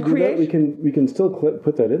you like and to do that? We can still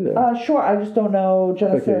put that in there. Sure, I just don't know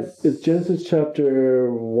Genesis. Okay, it's Genesis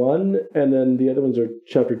chapter 1, and then the other ones are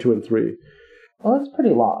chapter 2 and 3. Well, it's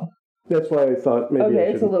pretty long. That's why I thought maybe.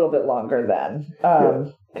 Okay, it's a little bit longer then,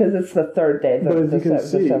 because it's the third day. The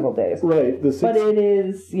several days. Right. But it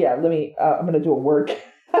is. Yeah. Let me. I'm going to do a word.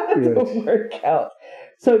 Do a word count.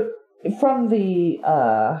 So from the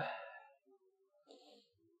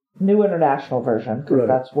New International Version, because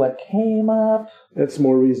that's what came up. It's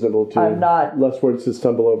more reasonable to. I'm not. Less words to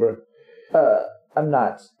stumble over. I'm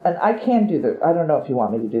not, and I can do the. I don't know if you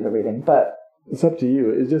want me to do the reading, but. It's up to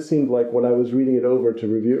you. It just seemed like when I was reading it over to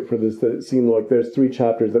review it for this, that it seemed like there's 3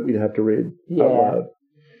 chapters that we'd have to read out loud.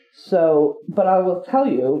 So, but I will tell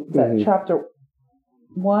you that chapter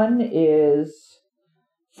 1 is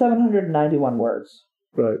 791 words.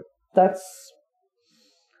 Right. That's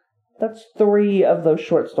 3 of those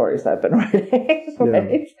short stories I've been writing,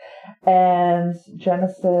 right? Yeah. And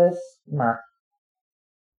Genesis,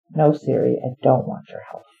 no, Siri, I don't want your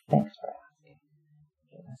help. Thanks for asking.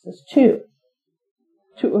 Genesis 2.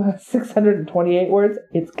 628 words.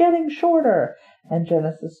 It's getting shorter. And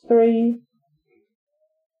Genesis 3,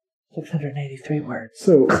 683 words.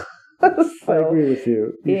 So I agree with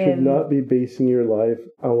you. You should not be basing your life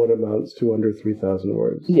on what amounts to under 3,000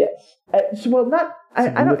 words. Yes. Well, not.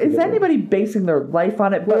 I don't. Is anybody basing their life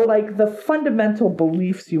on it? But like the fundamental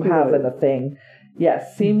beliefs you have in the thing,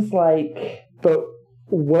 yes, seems like. But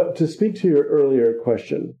what to speak to your earlier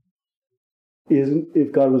question? Isn't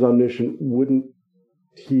if God was omniscient, wouldn't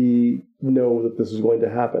he know that this is going to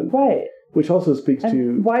happen? Right. Which also speaks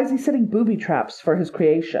to... Why is he setting booby traps for his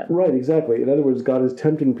creation? Right, exactly. In other words, God is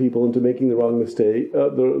tempting people into making the wrong mistake,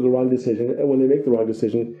 the wrong decision, and when they make the wrong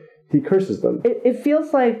decision, he curses them. It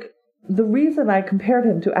feels like the reason I compared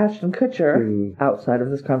him to Ashton Kutcher, outside of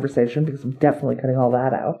this conversation, because I'm definitely cutting all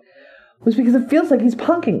that out, was because it feels like he's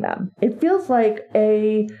punking them. It feels like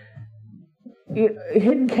a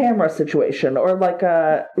hidden camera situation, or like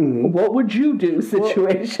a what would you do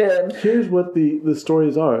situation. Well, here's what the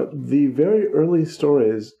stories are. The very early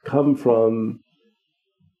stories come from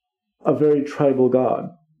a very tribal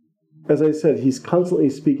God. As I said, he's constantly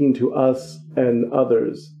speaking to us and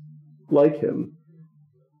others like him.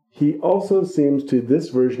 He also seems to, this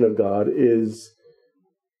version of God is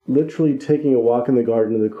literally taking a walk in the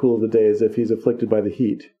garden in the cool of the day as if he's afflicted by the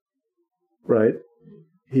heat, right?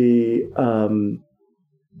 He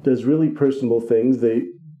does really personable things. They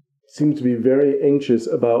seem to be very anxious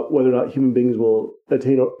about whether or not human beings will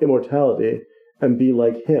attain immortality and be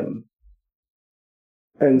like him.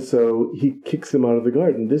 And so he kicks them out of the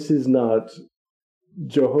garden. This is not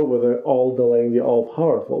Jehovah, the all-knowing, the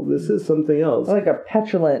all-powerful. This is something else. Like a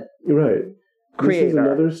petulant creator. This is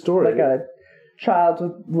another story. Like a child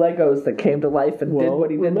with Legos that came to life and did what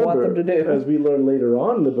he didn't want them to do. As we learn later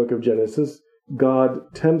on in the book of Genesis,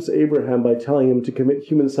 God tempts Abraham by telling him to commit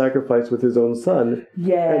human sacrifice with his own son.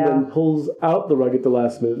 Yeah. And then pulls out the rug at the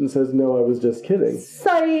last minute and says, no, I was just kidding.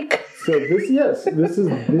 Psych! So this is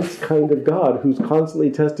this kind of God who's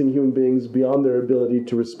constantly testing human beings beyond their ability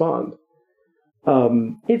to respond.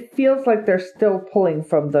 It feels like they're still pulling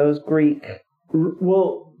from those Greek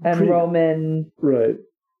Roman... Right.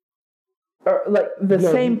 Or like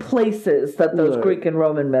same places that those Greek and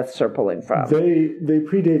Roman myths are pulling from. They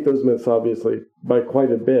predate those myths, obviously, by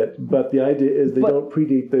quite a bit. But the idea is they don't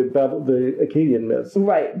predate the Akkadian myths,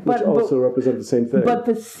 right? Which also represent the same thing. But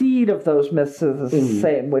the seed of those myths is the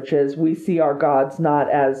same, which is we see our gods not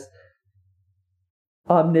as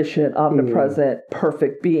omniscient, omnipresent,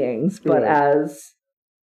 perfect beings, but as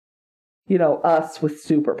us with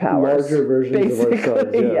superpowers, larger versions of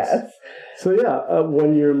ourselves. Yes. So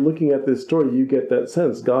when you're looking at this story, you get that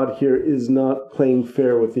sense. God here is not playing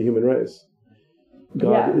fair with the human race.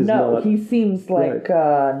 He seems like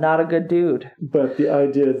not a good dude. But the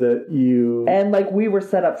idea that and like we were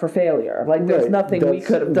set up for failure. Like there's nothing we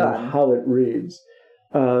could have done. How it reads.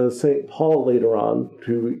 St. Paul later on,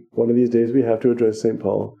 one of these days we have to address St.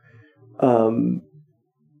 Paul.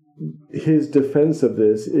 His defense of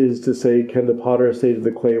this is to say, can the potter say to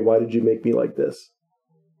the clay, why did you make me like this?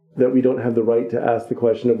 That we don't have the right to ask the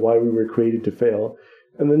question of why we were created to fail.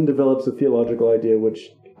 And then develops a theological idea,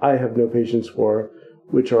 which I have no patience for,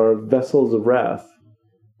 which are vessels of wrath,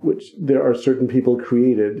 which there are certain people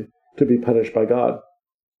created to be punished by God.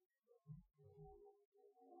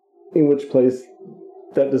 In which place,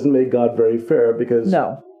 that doesn't make God very fair, because...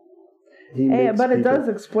 No. But it does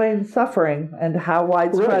explain suffering and how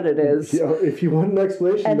widespread it is. If you want an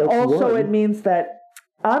explanation, and that's also one. It means that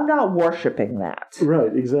I'm not worshiping that.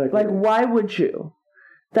 Right, exactly. Like, why would you?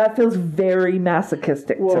 That feels very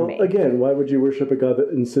masochistic to me. Well, again, why would you worship a God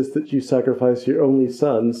that insists that you sacrifice your only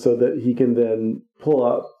son so that he can then pull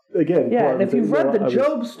out, again... Yeah, and if you've read the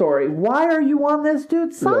Job story, why are you on this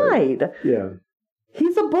dude's side? Right. Yeah.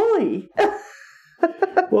 He's a bully.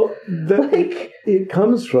 Well, it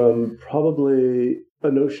comes from probably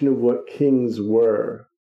a notion of what kings were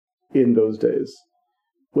in those days.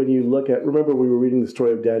 When you look at... Remember, we were reading the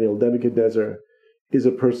story of Daniel. Nebuchadnezzar is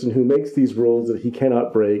a person who makes these rules that he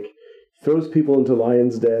cannot break, throws people into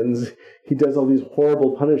lions' dens, he does all these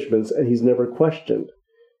horrible punishments, and he's never questioned,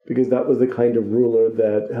 because that was the kind of ruler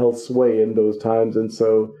that held sway in those times, and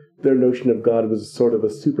so their notion of God was sort of a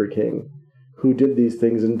super king who did these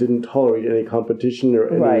things and didn't tolerate any competition or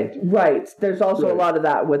any... Right. There's also a lot of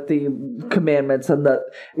that with the commandments and the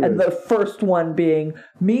first one being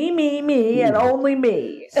me, and only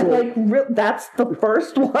me. So, that's the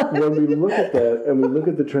first one. When we look at that and we look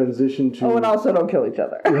at the transition to... Oh, and also don't kill each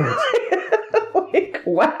other.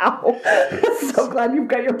 Wow. So glad you've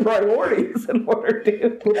got your priorities in order,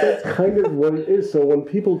 dude. But that's kind of what it is. So when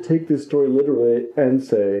people take this story literally and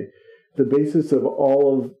say... the basis of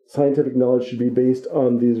all of scientific knowledge should be based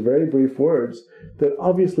on these very brief words that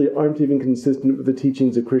obviously aren't even consistent with the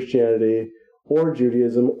teachings of Christianity or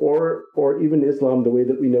Judaism or even Islam the way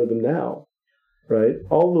that we know them now, right?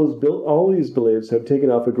 All these beliefs have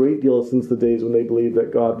taken off a great deal since the days when they believed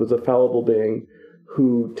that God was a fallible being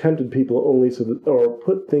who tempted people only or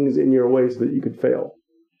put things in your way so that you could fail.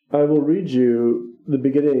 I will read you the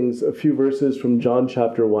beginnings, a few verses from John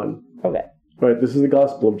chapter 1. Okay. Right, this is the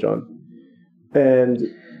Gospel of John. And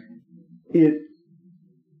it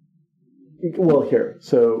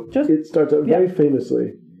starts out very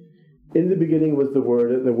famously. In the beginning was the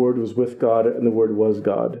Word, and the Word was with God, and the Word was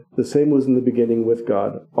God. The same was in the beginning with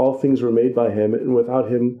God. All things were made by him, and without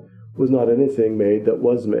him was not anything made that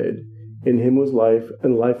was made. In him was life,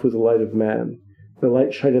 and life was the light of man. The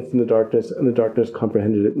light shineth in the darkness, and the darkness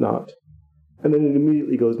comprehended it not. And then it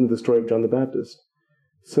immediately goes into the story of John the Baptist.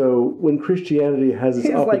 So when Christianity has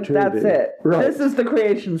its opportunity... like, that's it. Right. This is the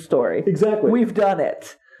creation story. Exactly. We've done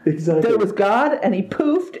it. Exactly. There was God, and he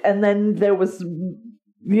poofed, and then there was,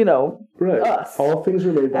 us. All things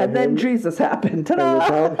were made by him. And then Jesus happened. Ta-da! And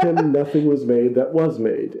without him, nothing was made that was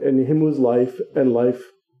made. And in him was life, and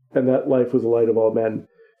that life was the light of all men.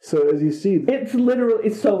 So as you see... It's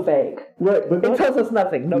so vague. Right, but... It tells us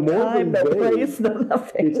nothing. No time, no place, no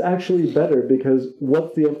nothing. It's actually better because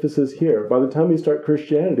what's the emphasis here? By the time we start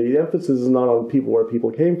Christianity, the emphasis is not on where people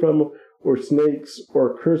came from, or snakes,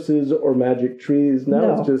 or curses, or magic trees.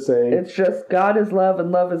 Now it's just saying... It's just God is love,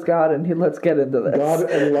 and love is God, and let's get into this. God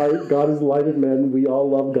is the light of men. We all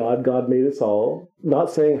love God. God made us all. Not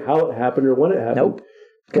saying how it happened or when it happened. Nope.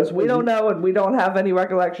 Because we don't know, and we don't have any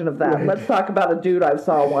recollection of that. Right. Let's talk about a dude I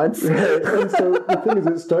saw once. Right. And so the thing is,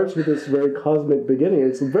 it starts with this very cosmic beginning.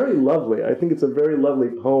 It's very lovely. I think it's a very lovely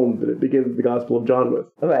poem that it begins the Gospel of John with.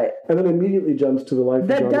 Right. And then immediately jumps to the life of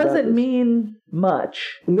John the Baptist. That doesn't mean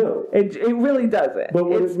much. No. It really doesn't. But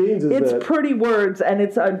what it means is it's pretty words, and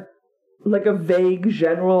it's a vague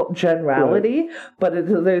generality, right. But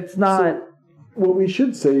it's not... So what we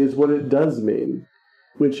should say is what it does mean,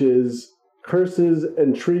 which is... curses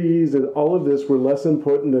and trees and all of this were less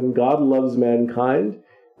important than God loves mankind,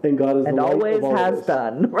 and God is the light always of all has this.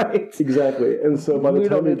 Done, right? Exactly. And so by the we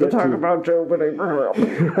time don't need to talk about Job and Abraham.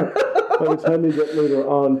 By the time we get later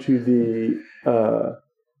on to the,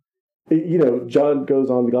 John goes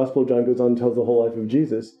on, the Gospel of John goes on and tells the whole life of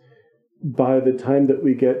Jesus. By the time that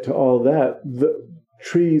we get to all that, the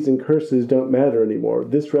trees and curses don't matter anymore.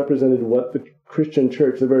 This represented what the Christian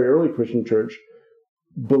church, the very early Christian church,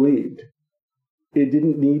 believed. It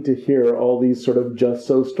didn't need to hear all these sort of just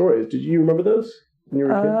so stories. Did you remember those when you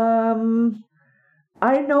were a kid?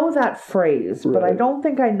 I know that phrase, right. But I don't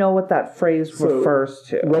think I know what that phrase refers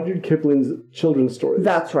to. Rudyard Kipling's children's stories.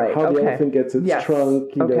 That's right. How the elephant gets its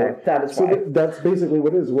trunk. That is why. That's basically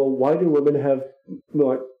what it is. Well, why do women have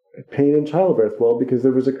pain in childbirth? Well, because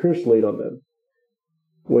there was a curse laid on them.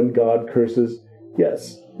 When God curses,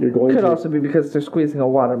 yes. Could also be because they're squeezing a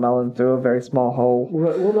watermelon through a very small hole.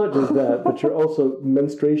 Right, well, not just that, but you're also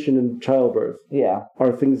menstruation and childbirth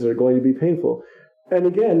are things that are going to be painful. And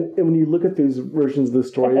again, when you look at these versions of the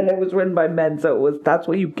story... And it was written by men, so that's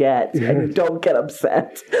what you get, and you don't get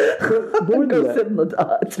upset. Go sit in the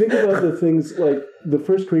dust. Think about the things like the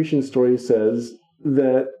first creation story says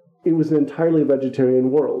that it was an entirely vegetarian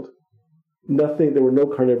world. There were no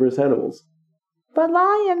carnivorous animals. But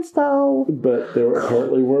lions, though. But there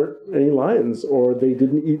apparently weren't any lions, or they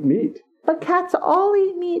didn't eat meat. But cats all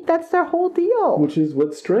eat meat. That's their whole deal. Which is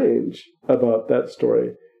what's strange about that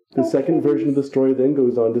story. The second version of the story then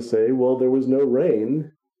goes on to say, well, there was no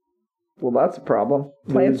rain. Well, that's a problem.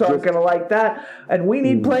 Plants aren't going to like that. And we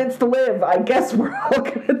need plants to live. I guess we're all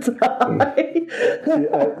going to die.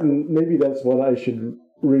 Maybe that's what I should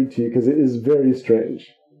read to you, because it is very strange.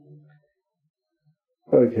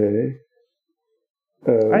 Okay.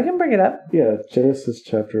 I can bring it up. Yeah, Genesis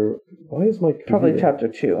chapter... Why is my computer... Probably chapter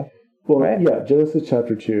 2. Well, right? Yeah, Genesis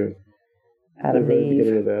chapter 2. Adam and Eve.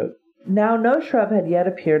 Beginning of that. Now no shrub had yet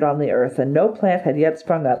appeared on the earth, and no plant had yet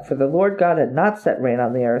sprung up, for the Lord God had not set rain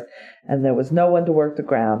on the earth, and there was no one to work the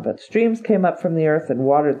ground. But streams came up from the earth and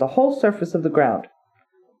watered the whole surface of the ground.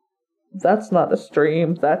 That's not a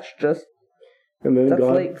stream, that's just... And then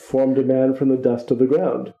God lakes. formed a man from the dust of the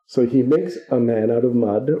ground. So he makes a man out of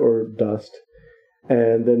mud or dust,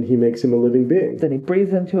 and then he makes him a living being. Then he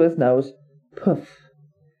breathes into his nose, poof.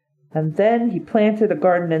 And then he planted a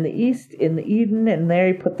garden in the east, in the Eden, and there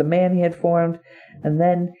he put the man he had formed. And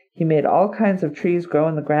then he made all kinds of trees grow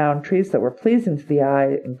in the ground, trees that were pleasing to the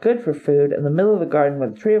eye and good for food. In the middle of the garden were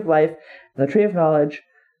the tree of life and the tree of knowledge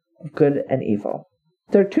of good and evil.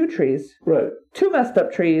 There are 2 trees. Right. 2 messed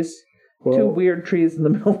up trees. Well, 2 weird trees in the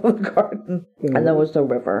middle of the garden. Mm-hmm. And there was a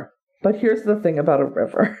river. But here's the thing about a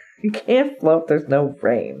river. You can't float, there's no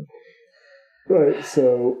rain. Right,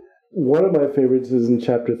 so... One of my favorites is in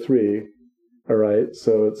chapter 3, all right?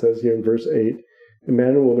 So it says here in verse 8, a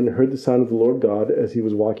man and woman heard the sound of the Lord God as he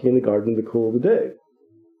was walking in the garden in the cool of the day.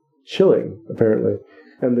 Chilling, apparently.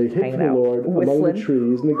 And they hid from the Lord among the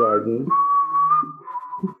trees in the garden.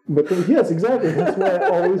 But then, yes, exactly. That's what I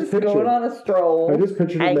always picture. Going on a stroll. I just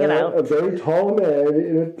pictured a very tall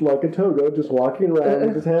man, like a toga, just walking around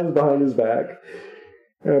with his hands behind his back.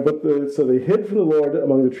 So they hid from the Lord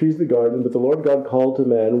among the trees of the garden, but the Lord God called to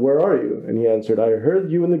man, "Where are you?" And he answered, "I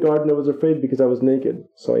heard you in the garden. I was afraid because I was naked,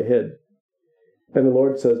 so I hid." And the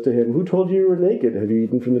Lord says to him, "Who told you you were naked? Have you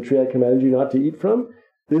eaten from the tree I commanded you not to eat from?"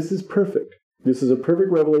 This is perfect. This is a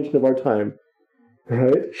perfect revelation of our time.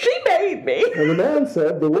 Right? She made me. And the man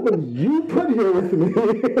said, "The woman you put here with me,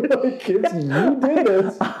 like, you did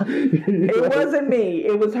this." It wasn't me.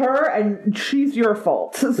 It was her, and she's your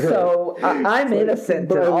fault. So I'm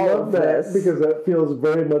innocent in all of this. Because that feels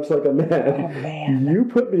very much like a man. Oh, man. You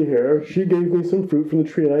put me here. She gave me some fruit from the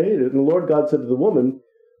tree, and I ate it. And the Lord God said to the woman,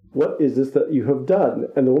 "What is this that you have done?"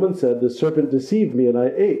 And the woman said, "The serpent deceived me, and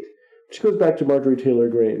I ate." Which goes back to Marjorie Taylor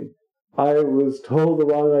Greene. I was told the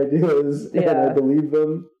wrong ideas, and I believed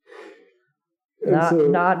them.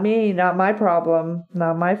 Not me, not my problem,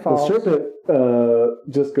 not my fault. The serpent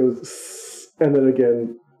just goes, and then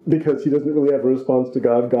again, because he doesn't really have a response to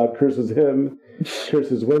God, God curses him,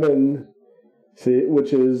 curses women. See,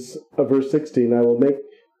 which is verse 16, "I will make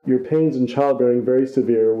your pains in childbearing very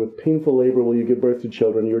severe. With painful labor will you give birth to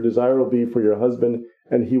children. Your desire will be for your husband,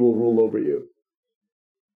 and he will rule over you."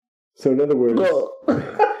 So in other words...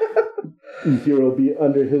 you will be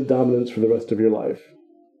under his dominance for the rest of your life.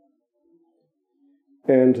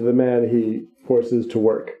 And to the man he forces to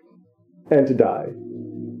work and to die.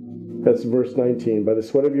 That's verse 19. "By the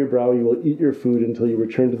sweat of your brow you will eat your food until you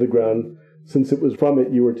return to the ground, since it was from it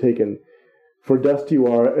you were taken. For dust you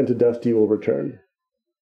are, and to dust you will return."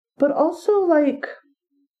 But also,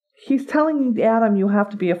 he's telling Adam you have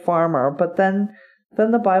to be a farmer, but then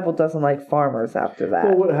the Bible doesn't like farmers after that.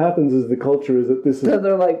 Well, what happens is the culture is that this is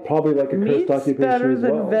they're like, probably like a cursed occupation better as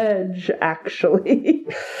well. than veg, actually.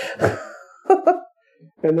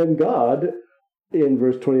 And then God, in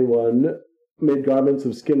verse 21, made garments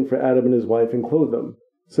of skin for Adam and his wife and clothed them.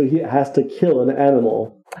 So he has to kill an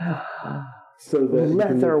animal. So that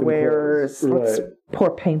leather wearers. Let's right.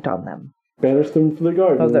 pour paint on them. Banish them from the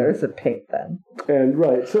garden. Oh, there isn't paint then. And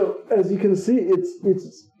right. So as you can see,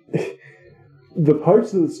 it's the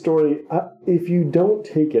parts of the story, if you don't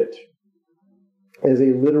take it as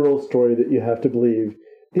a literal story that you have to believe,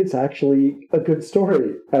 it's actually a good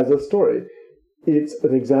story as a story. It's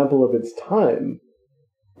an example of its time.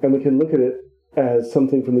 And we can look at it as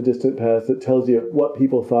something from the distant past that tells you what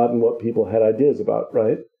people thought and what people had ideas about,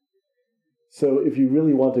 right? So if you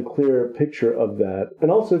really want a clear picture of that, and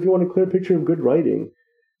also if you want a clear picture of good writing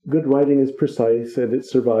is precise and it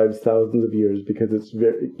survives thousands of years because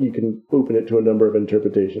you can open it to a number of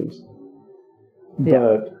interpretations. Yeah.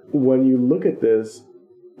 But when you look at this,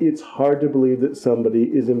 it's hard to believe that somebody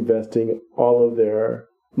is investing all of their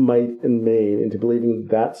might and main into believing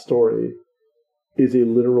that story is a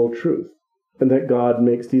literal truth, and that God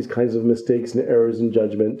makes these kinds of mistakes and errors in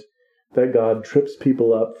judgment, that God trips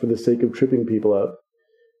people up for the sake of tripping people up,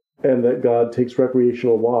 and that God takes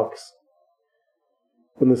recreational walks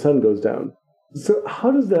when the sun goes down. So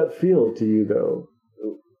how does that feel to you, though?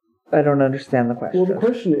 I don't understand the question. Well, the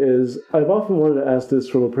question is, I've often wanted to ask this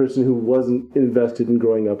from a person who wasn't invested in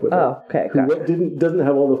growing up with it. Oh, okay, Who gotcha. doesn't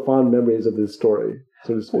have all the fond memories of this story,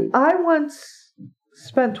 so to speak. I once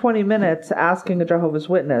spent 20 minutes asking a Jehovah's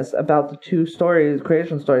Witness about the two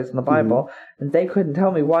creation stories in the Bible, and they couldn't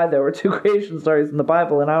tell me why there were two creation stories in the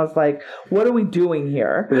Bible, and I was like, what are we doing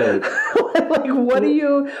here? Right. Like, what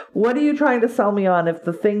are you trying to sell me on if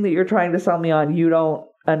the thing that you're trying to sell me on, you don't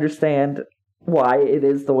understand why it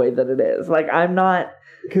is the way that it is? Like, I'm not...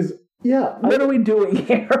 Because, yeah. What are we doing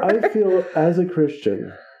here? I feel, as a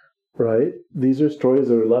Christian, right, these are stories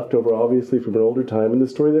that are left over, obviously, from an older time, and the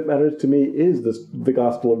story that matters to me is the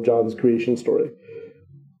Gospel of John's creation story.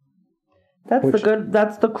 That's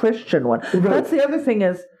the Christian one. Right. That's the other thing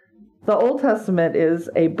is, the Old Testament is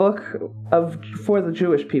a book for the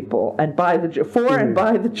Jewish people and by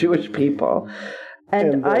the Jewish people.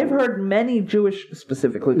 And I've heard many Jewish,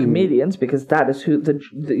 specifically comedians, because that is who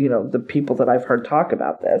the people that I've heard talk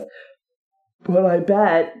about this. But I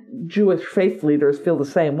bet Jewish faith leaders feel the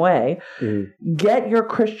same way. Get your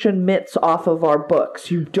Christian mitts off of our books.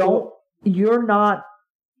 You don't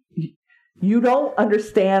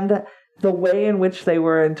understand the way in which they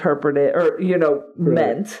were interpreted or,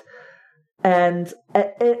 meant. And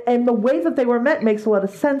the way that they were meant makes a lot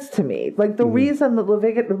of sense to me. Like, the reason that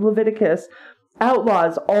Leviticus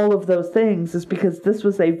outlaws all of those things is because this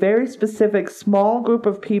was a very specific small group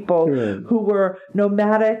of people who were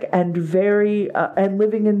nomadic and very and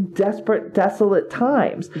living in desperate, desolate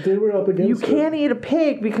times. They were up against You can't eat a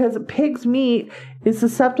pig because a pig's meat is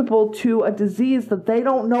susceptible to a disease that they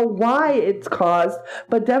don't know why it's caused,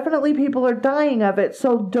 but definitely people are dying of it,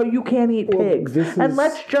 so you can't eat pigs. And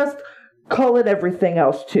let's just call it everything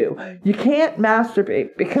else too. You can't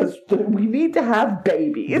masturbate because we need to have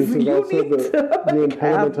babies. This is also the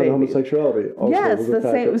impediment on homosexuality. Also, yes,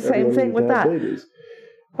 the same thing with that. Babies.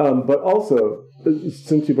 But also,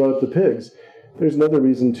 since you brought up the pigs, there's another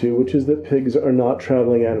reason too, which is that pigs are not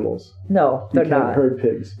traveling animals. No, they're not. You can't herd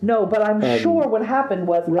pigs. No, but I'm sure what happened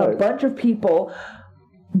was a bunch of people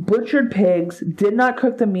butchered pigs, did not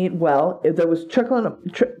cook the meat well. There was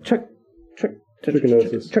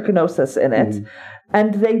trichinosis in it,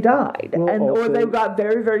 and they died, or they got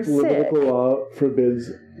very, very sick. Levitical law forbids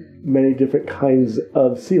many different kinds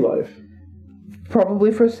of sea life.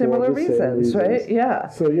 Probably for similar reasons, right? Yeah.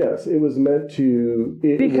 So yes, it was meant to...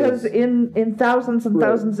 Because in thousands and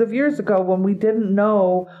thousands of years ago, when we didn't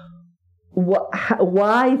know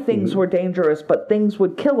why things were dangerous, but things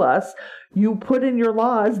would kill us, you put in your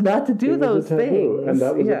laws not to do those things. And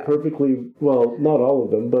that was a perfectly, well, not all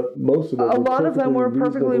of them, but most of them. A lot of them were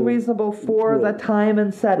perfectly reasonable for the time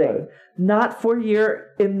and setting. Not for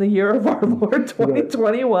in the year of our Lord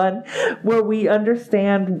 2021, where we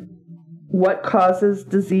understand what causes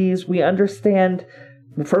disease. We understand,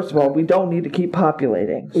 first of all, we don't need to keep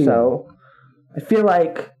populating. So I feel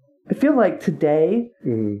like today,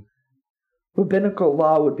 rabbinical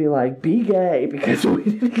law would be like, be gay because we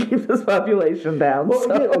need to keep this population down. Well,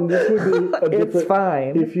 so and this would be a different, it's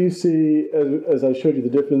fine. If you see, as I showed you, the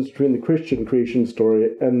difference between the Christian creation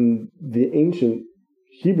story and the ancient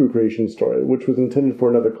Hebrew creation story, which was intended for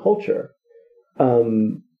another culture,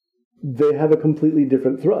 they have a completely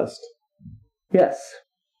different thrust. Yes.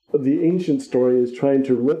 The ancient story is trying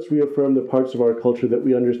to, let's reaffirm the parts of our culture that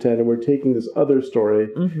we understand, and we're taking this other story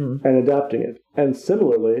and adapting it. And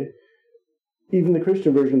similarly, even the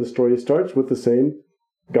Christian version of the story starts with the same,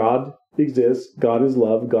 God exists, God is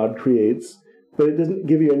love, God creates, but it doesn't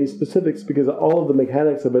give you any specifics because all of the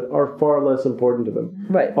mechanics of it are far less important to them.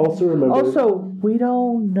 Right. Also, remember... we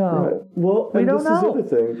don't know. Right. Well, and this is the other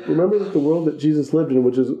thing. Remember that the world that Jesus lived in,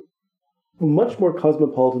 which is much more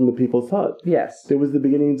cosmopolitan than people thought. Yes. There was the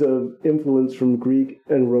beginnings of influence from Greek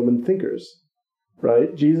and Roman thinkers,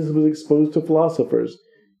 right? Jesus was exposed to philosophers.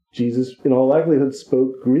 Jesus, in all likelihood,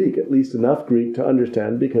 spoke Greek, at least enough Greek to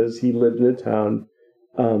understand, because he lived in a town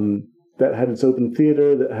that had its open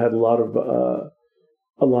theater, that had a lot of,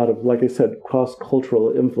 like I said,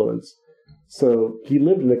 cross-cultural influence. So he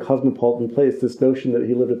lived in a cosmopolitan place. This notion that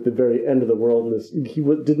he lived at the very end of the world, and he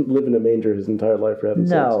didn't live in a manger his entire life, for heaven's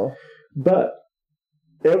sakes. But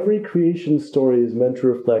every creation story is meant to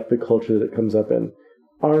reflect the culture that it comes up in.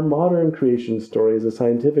 Our modern creation story is a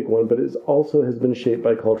scientific one, but it also has been shaped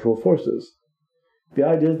by cultural forces. The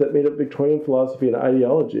ideas that made up Victorian philosophy and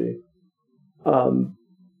ideology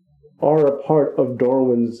are a part of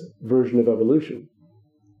Darwin's version of evolution.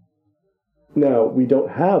 Now, we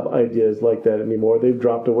don't have ideas like that anymore. They've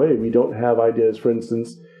dropped away. We don't have ideas, for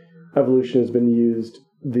instance, evolution has been used,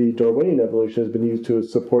 the Darwinian evolution has been used to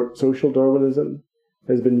support social Darwinism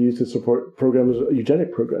has been used to support programs,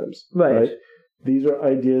 eugenic programs. Right. These are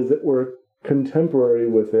ideas that were contemporary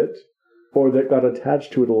with it or that got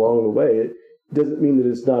attached to it along the way. It doesn't mean that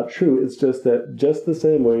it's not true. It's just that just the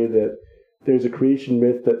same way that there's a creation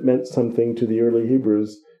myth that meant something to the early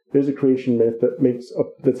Hebrews, there's a creation myth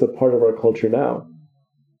that's a part of our culture now.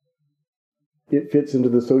 It fits into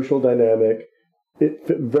the social dynamic. It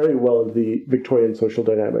fit very well into the Victorian social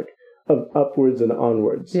dynamic of upwards and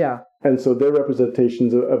onwards. Yeah. And so their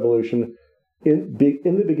representations of evolution in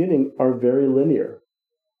the beginning are very linear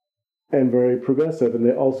and very progressive. And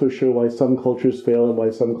they also show why some cultures fail and why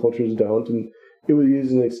some cultures don't. And it was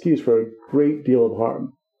used as an excuse for a great deal of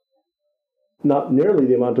harm. Not nearly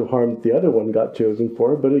the amount of harm that the other one got chosen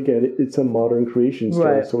for, but again, it's a modern creation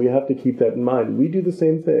story. Right. So we have to keep that in mind. We do the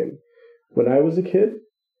same thing. When I was a kid,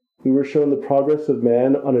 we were shown the progress of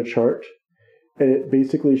man on a chart, and it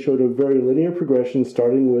basically showed a very linear progression,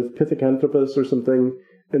 starting with Pithecanthropus or something,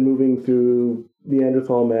 and moving through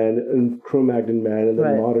Neanderthal man and Cro-Magnon man, and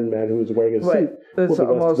then modern man who was wearing a suit. It's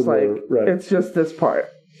almost like it's just this part,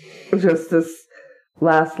 just this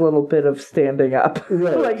last little bit of standing up.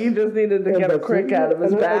 Right. Like you just needed to get a crick out of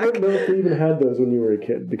his back. I don't know if they even had those when you were a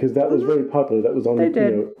kid, because that was very popular. That was on,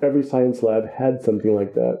 every science lab had something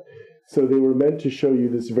like that. So they were meant to show you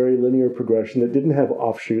this very linear progression that didn't have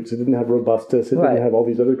offshoots, it didn't have robustus, it didn't have all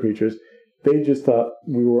these other creatures. They just thought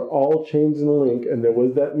we were all chains in a link, and there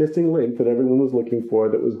was that missing link that everyone was looking for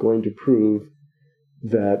that was going to prove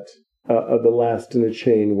that the last in a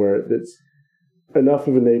chain where it's enough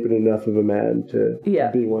of an ape and enough of a man to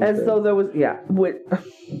be one thing. Though there was,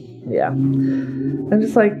 I'm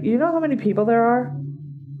just like, you know how many people there are?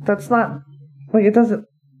 That's not, like, it doesn't,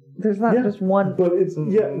 there's not just one. But it's,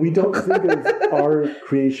 we don't think of our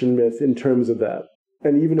creation myth in terms of that.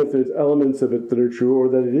 And even if there's elements of it that are true or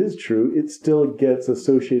that it is true, it still gets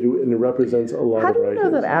associated and represents a lot of How do you ideas.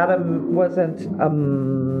 know that Adam wasn't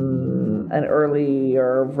an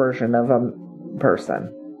earlier version of a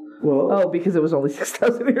person? Well, because it was only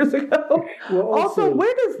 6,000 years ago. Well, also,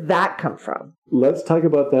 where does that come from? Let's talk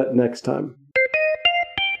about that next time.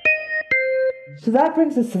 So that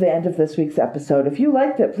brings us to the end of this week's episode. If you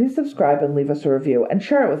liked it, please subscribe and leave us a review and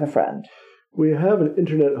share it with a friend. We have an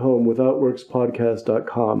internet home,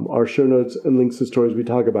 withoutworkspodcast.com. Our show notes and links to stories we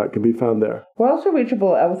talk about can be found there. We're also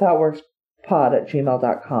reachable at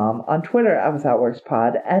withoutworkspod@gmail.com, on Twitter at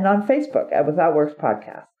withoutworkspod, and on Facebook at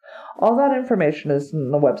withoutworkspodcast. All that information is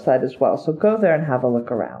on the website as well, so go there and have a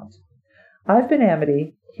look around. I've been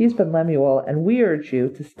Amity, he's been Lemuel, and we urge you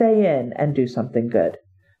to stay in and do something good.